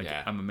am like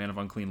I'm a man of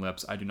unclean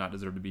lips. I do not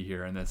deserve to be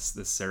here. And this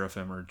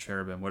seraphim or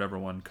cherubim, whatever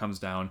one, comes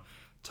down,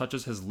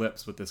 touches his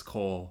lips with this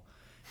coal,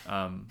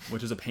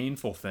 which is a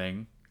painful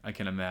thing, I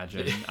can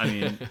imagine. I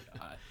mean,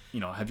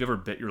 have you ever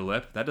bit your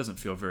lip? That doesn't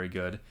feel very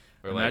good.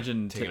 Or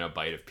imagine taking a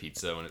bite of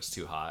pizza when it's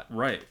too hot.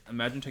 Right.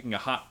 Imagine taking a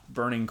hot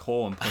burning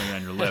coal and putting it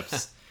on your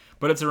lips.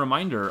 But it's a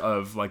reminder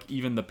of like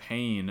even the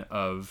pain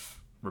of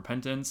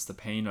repentance, the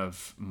pain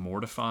of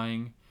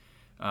mortifying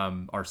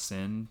our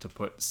sin. To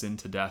put sin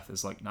to death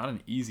is like not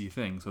an easy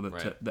thing. So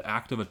that the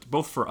act of it,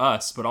 both for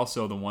us, but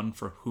also the one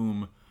for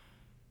whom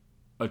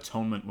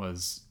atonement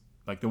was,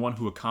 like the one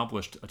who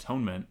accomplished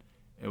atonement,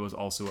 it was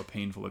also a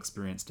painful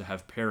experience to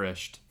have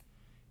perished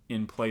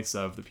in place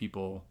of the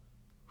people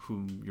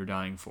whom you're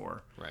dying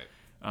for. Right.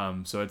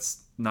 So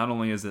it's not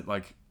only is it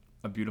like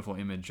a beautiful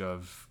image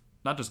of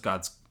not just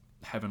God's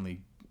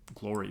heavenly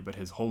glory, but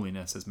his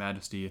holiness, his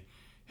majesty,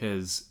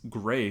 his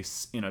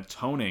grace in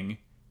atoning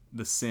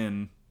the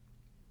sin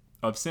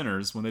of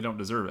sinners when they don't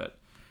deserve it.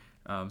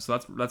 So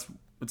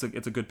it's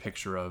a good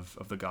picture of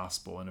the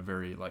gospel, in a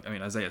very, like, I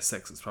mean, Isaiah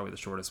 6 is probably the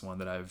shortest one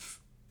that I've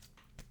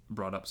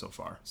brought up so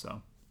far.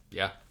 So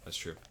yeah, that's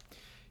true.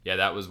 Yeah,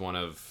 that was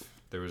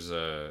there was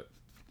a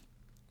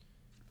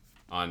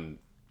on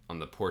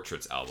the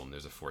Portraits album,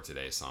 there's a For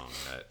Today song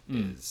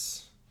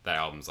that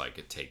album's like,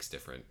 it takes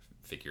different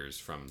figures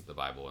from the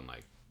Bible and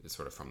like it's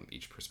sort of from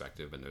each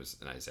perspective. And there's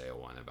an Isaiah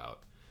one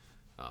about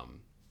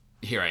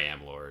here I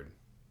am, Lord,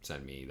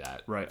 send me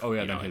that. Right. Oh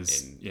yeah. I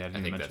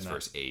think that's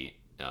verse 8.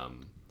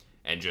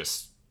 And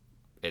just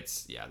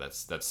that's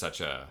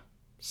such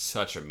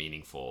a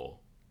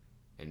meaningful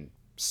and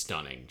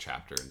stunning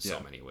chapter in so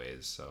many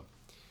ways. So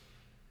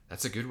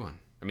that's a good one.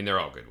 I mean,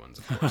 they're all good ones,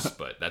 of course,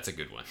 but that's a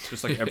good one.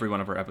 Just like every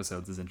one of our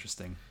episodes is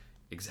interesting.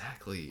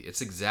 Exactly. It's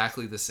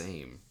exactly the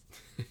same.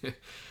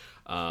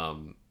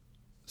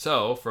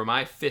 So for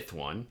my fifth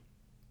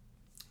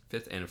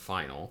and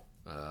final,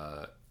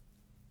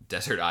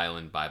 Desert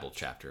Island Bible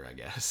chapter, I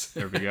guess.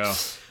 There we go.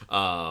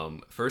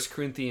 1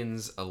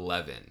 Corinthians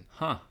 11.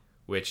 Huh.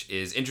 Which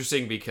is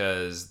interesting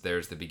because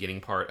there's the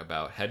beginning part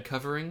about head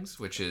coverings,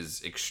 which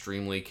is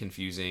extremely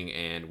confusing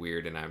and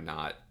weird, and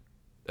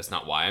that's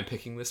not why I'm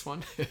picking this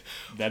one.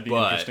 That'd be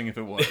interesting if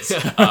it was.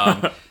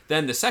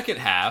 Then the second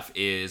half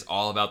is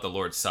all about the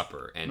Lord's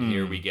Supper, and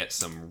here we get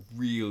some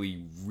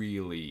really,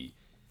 really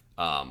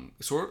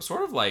sort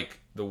of like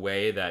the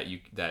way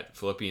that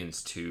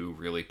Philippians 2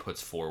 really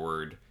puts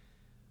forward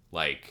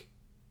like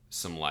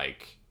some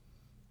like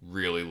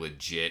really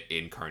legit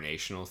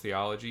incarnational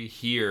theology.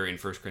 Here in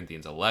 1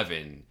 Corinthians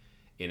 11,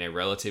 in a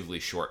relatively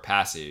short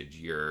passage,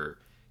 you're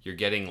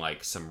getting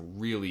like some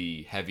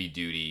really heavy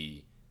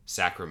duty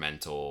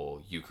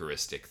sacramental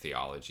Eucharistic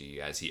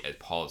theology, as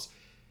Paul's,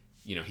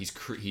 he's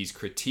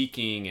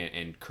critiquing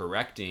and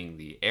correcting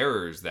the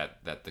errors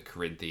that the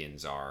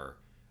Corinthians are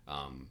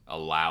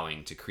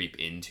allowing to creep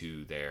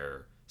into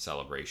their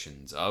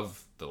celebrations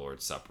of the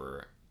Lord's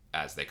Supper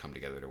as they come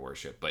together to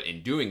worship. But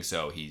in doing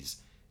so, he's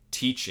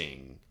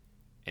teaching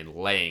and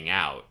laying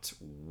out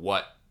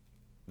what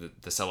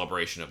the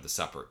celebration of the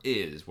supper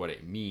is, what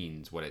it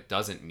means, what it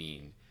doesn't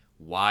mean,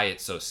 why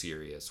it's so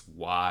serious,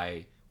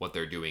 why what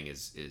they're doing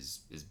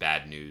is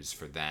bad news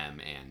for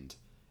them and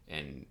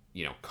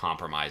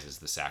compromises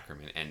the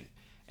sacrament. And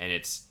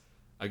it's,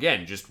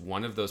 again, just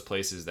one of those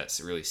places that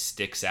really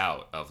sticks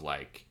out of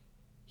like,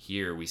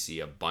 here we see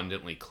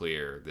abundantly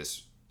clear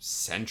this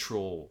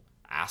central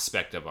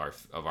aspect of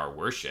our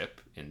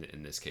worship,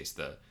 in this case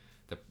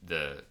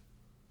the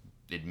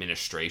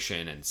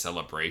administration and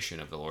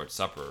celebration of the Lord's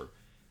Supper,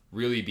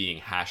 really being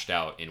hashed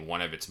out in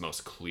one of its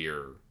most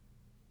clear,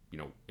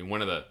 in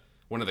one of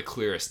the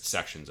clearest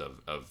sections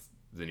of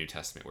the New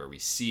Testament, where we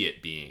see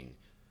it being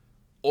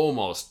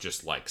almost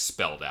just like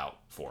spelled out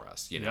for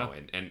us,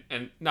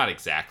 and not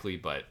exactly,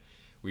 but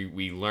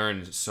we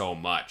learn so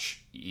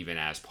much even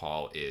as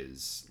Paul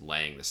is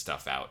laying the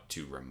stuff out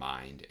to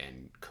remind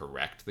and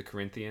correct the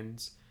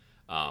Corinthians.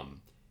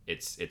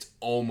 It's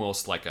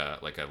almost like a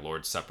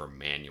Lord's Supper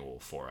manual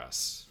for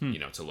us,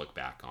 to look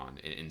back on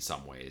in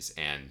some ways.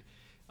 And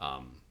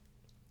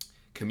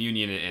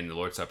communion and the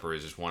Lord's Supper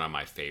is just one of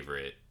my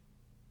favorite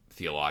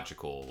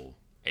theological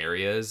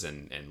areas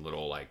and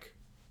little like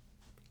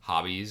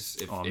hobbies,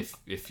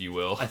 if you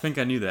will. I think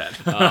I knew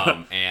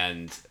that.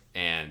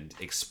 And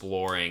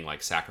exploring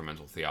like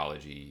sacramental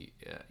theology,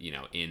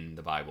 in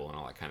the Bible and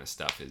all that kind of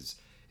stuff is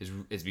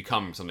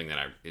become something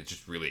that it's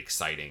just really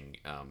exciting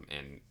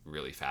and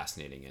really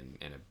fascinating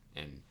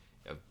and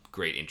of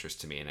great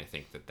interest to me. And I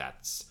think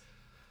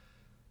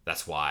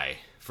that's why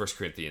 1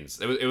 Corinthians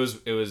it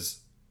was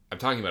I'm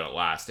talking about it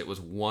last. It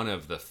was one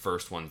of the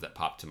first ones that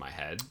popped to my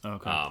head.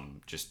 Okay.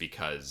 Just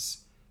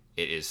because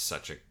it is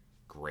such a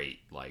great,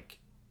 like,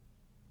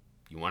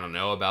 you want to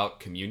know about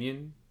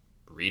communion?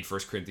 Read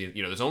 1 Corinthians.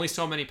 There's only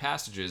so many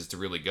passages to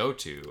really go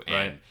to, and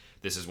Right.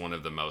 this is one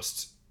of the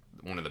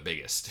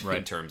biggest Right.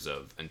 in terms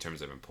of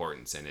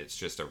importance. And it's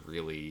just a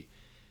really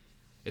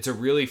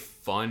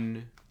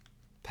fun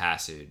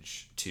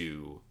passage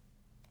to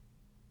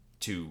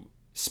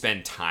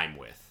spend time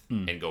with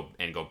and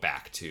go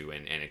back to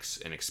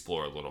and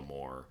explore a little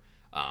more,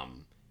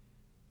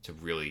 to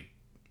really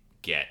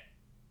get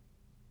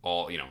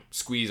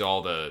squeeze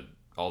all the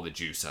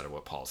juice out of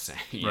what Paul's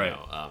saying. Right.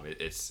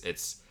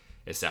 It's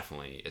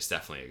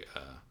definitely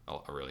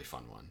a really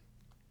fun one.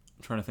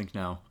 I'm trying to think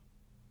now.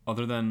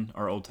 Other than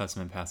our Old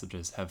Testament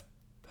passages,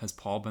 has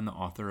Paul been the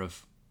author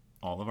of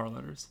all of our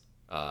letters?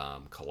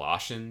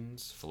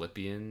 Colossians,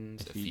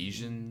 Philippians,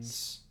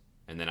 Ephesians,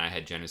 and then I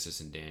had Genesis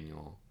and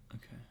Daniel.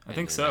 Okay, I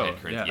think so.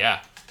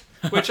 Yeah.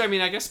 Which, I mean,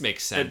 I guess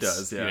makes sense. It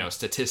does, yeah.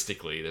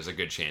 Statistically, there's a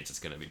good chance it's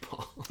going to be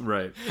Paul.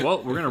 Right.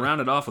 Well, we're going to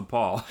round it off with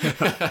Paul.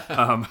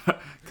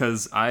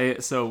 Because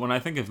so when I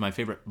think of my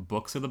favorite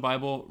books of the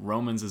Bible,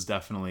 Romans is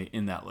definitely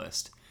in that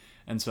list.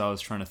 And so I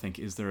was trying to think,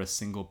 is there a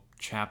single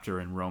chapter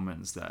in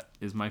Romans that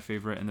is my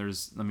favorite? And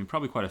there's,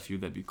 probably quite a few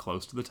that'd be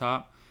close to the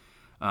top.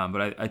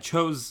 But I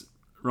chose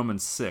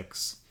Romans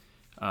 6,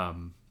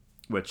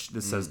 which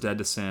this says, dead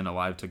to sin,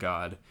 alive to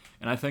God.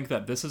 And I think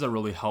that this is a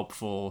really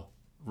helpful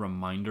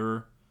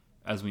reminder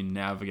as we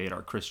navigate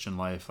our Christian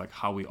life, like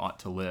how we ought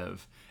to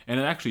live. And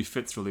it actually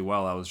fits really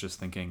well. I was just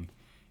thinking,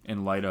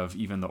 in light of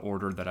even the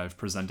order that I've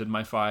presented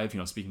my 5,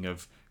 speaking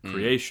of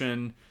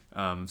creation,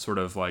 sort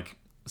of like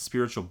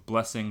spiritual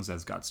blessings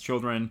as God's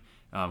children,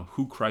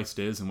 who Christ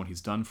is and what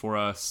he's done for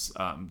us,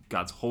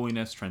 God's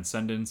holiness,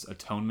 transcendence,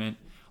 atonement.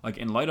 Like,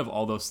 in light of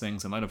all those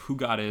things, in light of who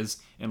God is,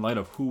 in light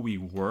of who we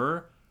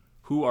were,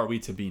 who are we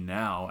to be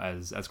now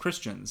as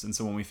Christians? And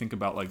so when we think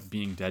about like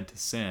being dead to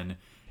sin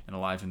and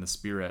alive in the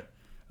Spirit,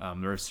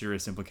 there are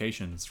serious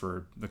implications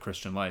for the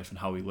Christian life and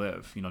how we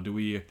live. Do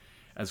we,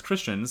 as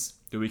Christians,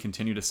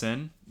 continue to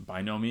sin?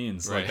 By no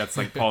means. Right. Like, that's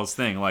like Paul's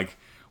thing. Like,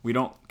 we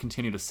don't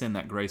continue to sin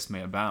that grace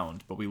may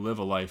abound, but we live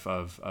a life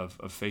of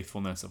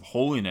faithfulness, of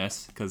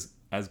holiness, because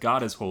as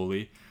God is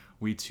holy,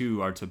 we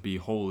too are to be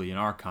holy in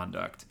our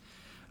conduct.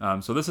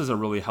 So this is a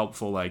really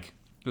helpful, like,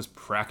 just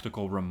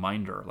practical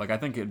reminder. Like, I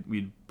think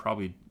we'd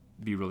probably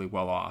be really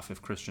well off if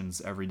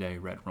Christians every day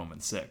read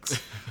Romans 6.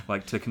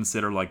 Like, to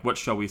consider, like, what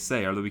shall we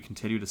say? Are that we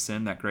continue to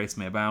sin that grace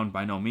may abound?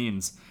 By no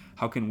means.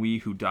 How can we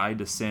who died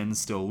to sin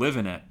still live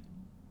in it?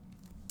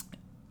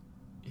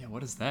 Yeah,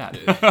 what is that?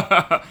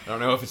 I don't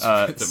know if it's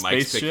the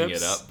mic's picking it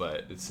spaceships? up,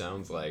 but it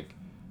sounds like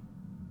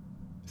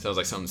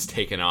something's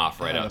taken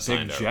off right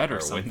outside a big jet our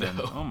or something.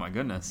 window. Oh my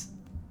goodness.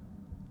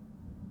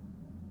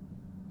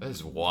 That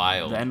is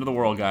wild. The end of the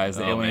world, guys.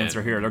 The aliens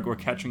man. are here. We're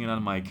catching it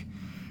on mic.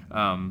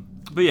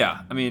 But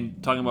yeah,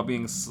 talking about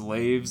being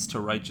slaves to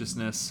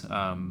righteousness.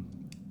 I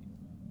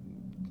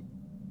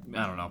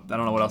don't know. I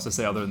don't know what else to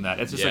say other than that.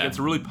 It's just like, it's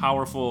a really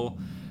powerful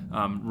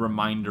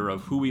reminder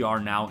of who we are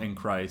now in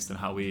Christ and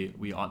how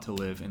we ought to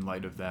live in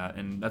light of that.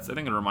 And that's, I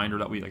think, a reminder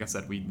that we, like I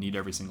said, we need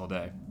every single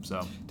day.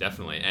 So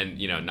Definitely. And,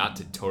 not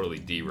to totally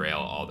derail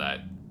all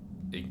that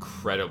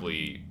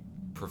incredibly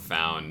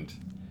profound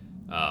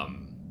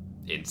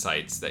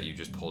insights that you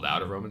just pulled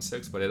out of Romans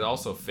 6, but it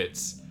also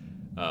fits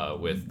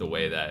with the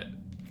way that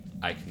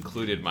I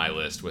concluded my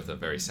list with a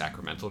very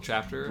sacramental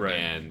chapter. Right.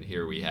 And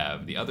here we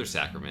have the other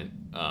sacrament.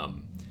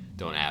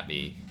 Don't at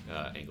me,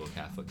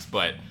 Anglo-Catholics,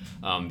 but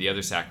the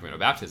other sacrament of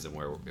baptism,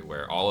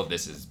 where all of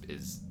this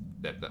is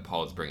that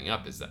Paul is bringing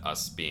up, is that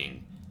us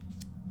being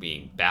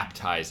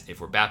baptized.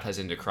 If we're baptized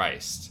into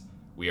Christ,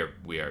 we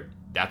are.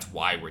 That's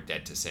why we're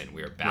dead to sin.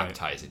 We are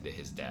baptized into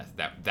His death,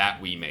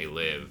 that we may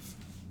live,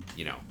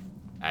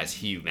 as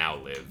He now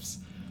lives.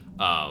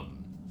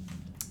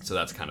 So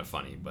that's kind of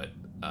funny, but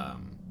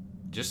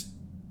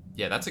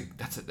that's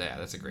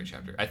a great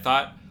chapter. I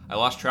thought I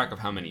lost track of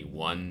how many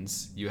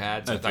ones you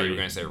had, so I thought you were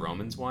going to say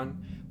Romans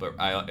 1, but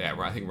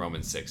I think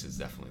Romans 6 is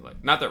definitely,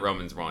 like, not that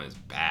Romans 1 is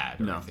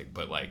bad or anything,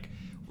 but like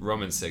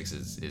Romans 6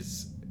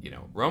 is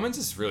Romans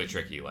is really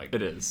tricky. Like,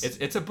 it is.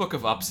 It's a book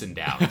of ups and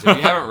downs. If you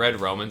haven't read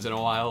Romans in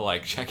a while,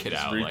 like, check it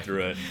out. read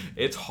through it.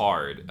 It's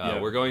hard.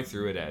 We're going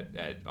through it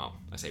at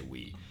I say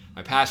we.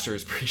 My pastor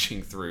is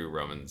preaching through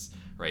Romans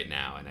right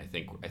now, and I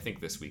think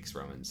this week's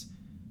Romans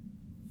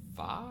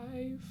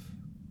 5.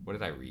 What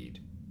did I read?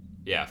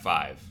 Yeah,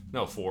 5.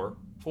 No, 4.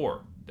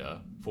 4.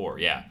 4.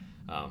 Yeah.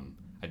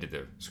 I did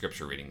the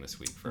scripture reading this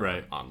week for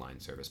our online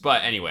service.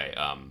 But anyway,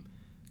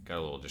 got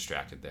a little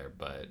distracted there,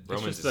 but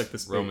It's just like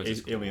this Romans big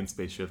is cool. alien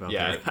spaceship out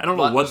Yeah, there. I don't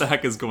know what the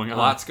heck is going on.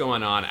 Lots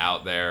going on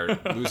out there.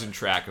 Losing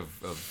track of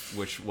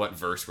what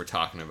verse we're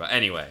talking about.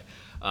 Anyway,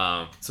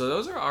 so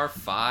those are our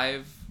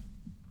 5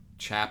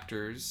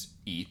 chapters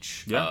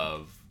each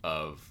of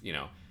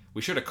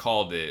we should have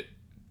called it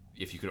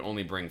if you could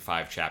only bring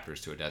 5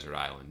 chapters to a desert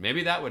island.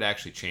 Maybe that would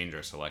actually change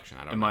our selection.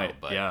 I don't know. Might,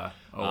 but, yeah.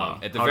 Oh, wow.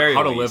 At the how very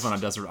to least, live on a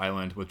desert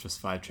island with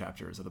just 5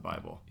 chapters of the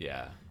Bible.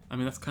 Yeah. I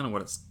mean, that's kind of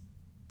what it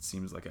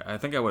seems like. I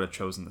think I would have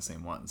chosen the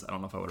same ones. I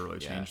don't know if I would have really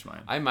changed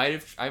mine. I might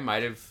have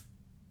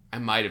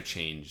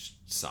changed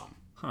some.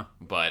 Huh.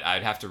 But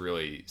I'd have to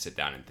really sit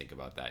down and think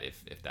about that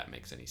if that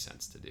makes any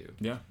sense to do.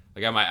 Yeah.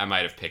 Like I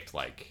might have picked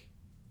like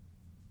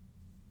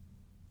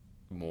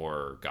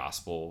more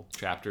gospel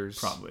chapters.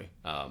 Probably.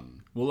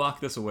 We'll lock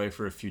this away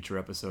for a future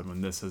episode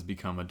when this has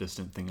become a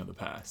distant thing of the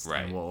past.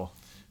 Right. And we'll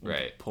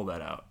pull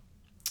that out.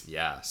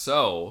 Yeah.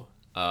 So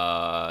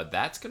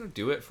that's going to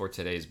do it for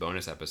today's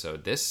bonus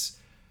episode. This,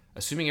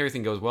 assuming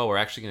everything goes well, we're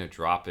actually going to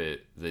drop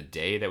it the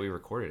day that we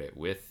recorded it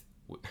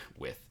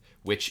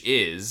which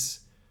is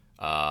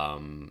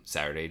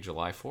Saturday,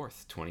 July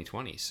 4th,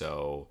 2020.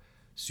 So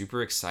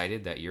super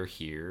excited that you're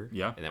here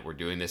and that we're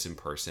doing this in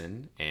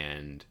person.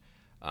 And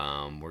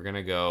we're going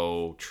to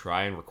go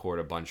try and record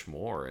a bunch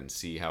more and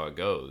see how it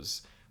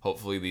goes.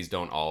 Hopefully these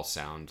don't all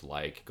sound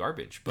like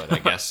garbage, but I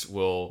guess this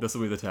will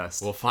be the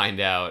test. We'll find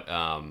out.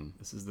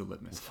 This is the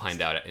litmus test.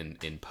 Find out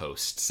in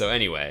post. So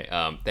anyway,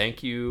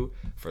 thank you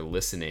for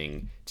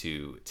listening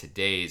to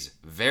today's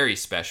very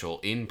special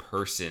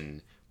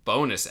in-person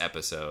bonus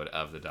episode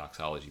of the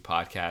Doxology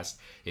Podcast.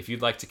 If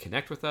you'd like to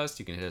connect with us,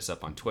 you can hit us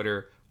up on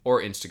Twitter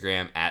or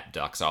Instagram at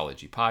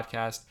Doxology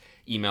Podcast.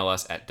 Email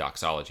us at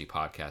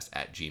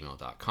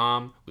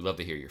doxologypodcast@gmail.com. We'd love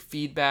to hear your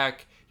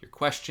feedback, your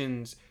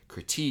questions,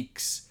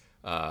 critiques,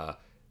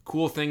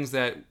 cool things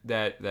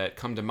that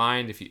come to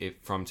mind if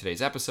from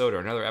today's episode or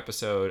another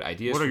episode,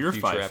 ideas what are for your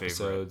future 5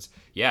 episodes.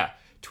 Favorite? Yeah,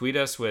 tweet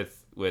us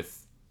with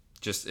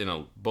just in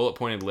a bullet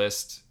pointed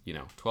list,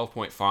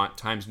 12-point font,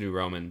 Times New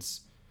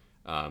Romans,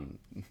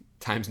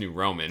 Times New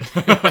Roman.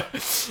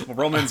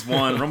 Romans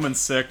 1, Romans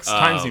 6,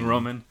 Times New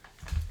Roman.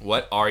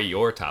 What are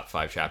your top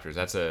 5 chapters?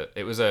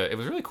 It was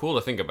really cool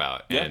to think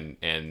about,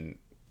 and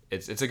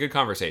it's a good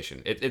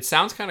conversation. It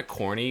sounds kind of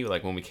corny.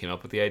 Like when we came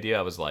up with the idea,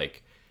 I was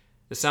like,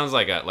 this sounds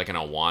like an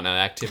Awana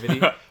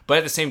activity, but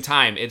at the same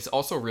time, it's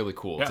also really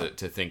cool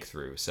to think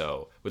through.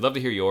 So we'd love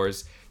to hear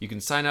yours. You can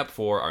sign up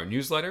for our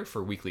newsletter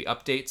for weekly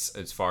updates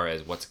as far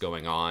as what's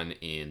going on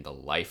in the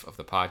life of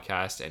the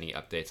podcast, any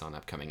updates on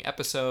upcoming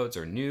episodes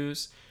or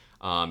news.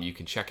 You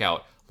can check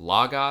out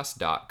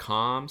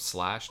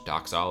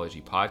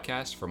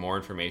logos.com/doxologypodcast for more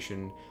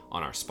information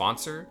on our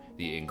sponsor,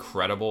 the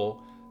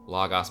incredible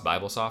Logos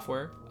Bible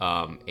software.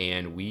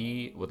 And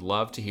we would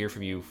love to hear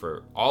from you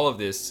for all of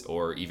this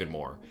or even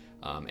more.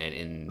 And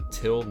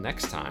until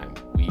next time,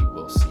 we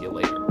will see you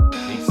later.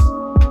 Peace.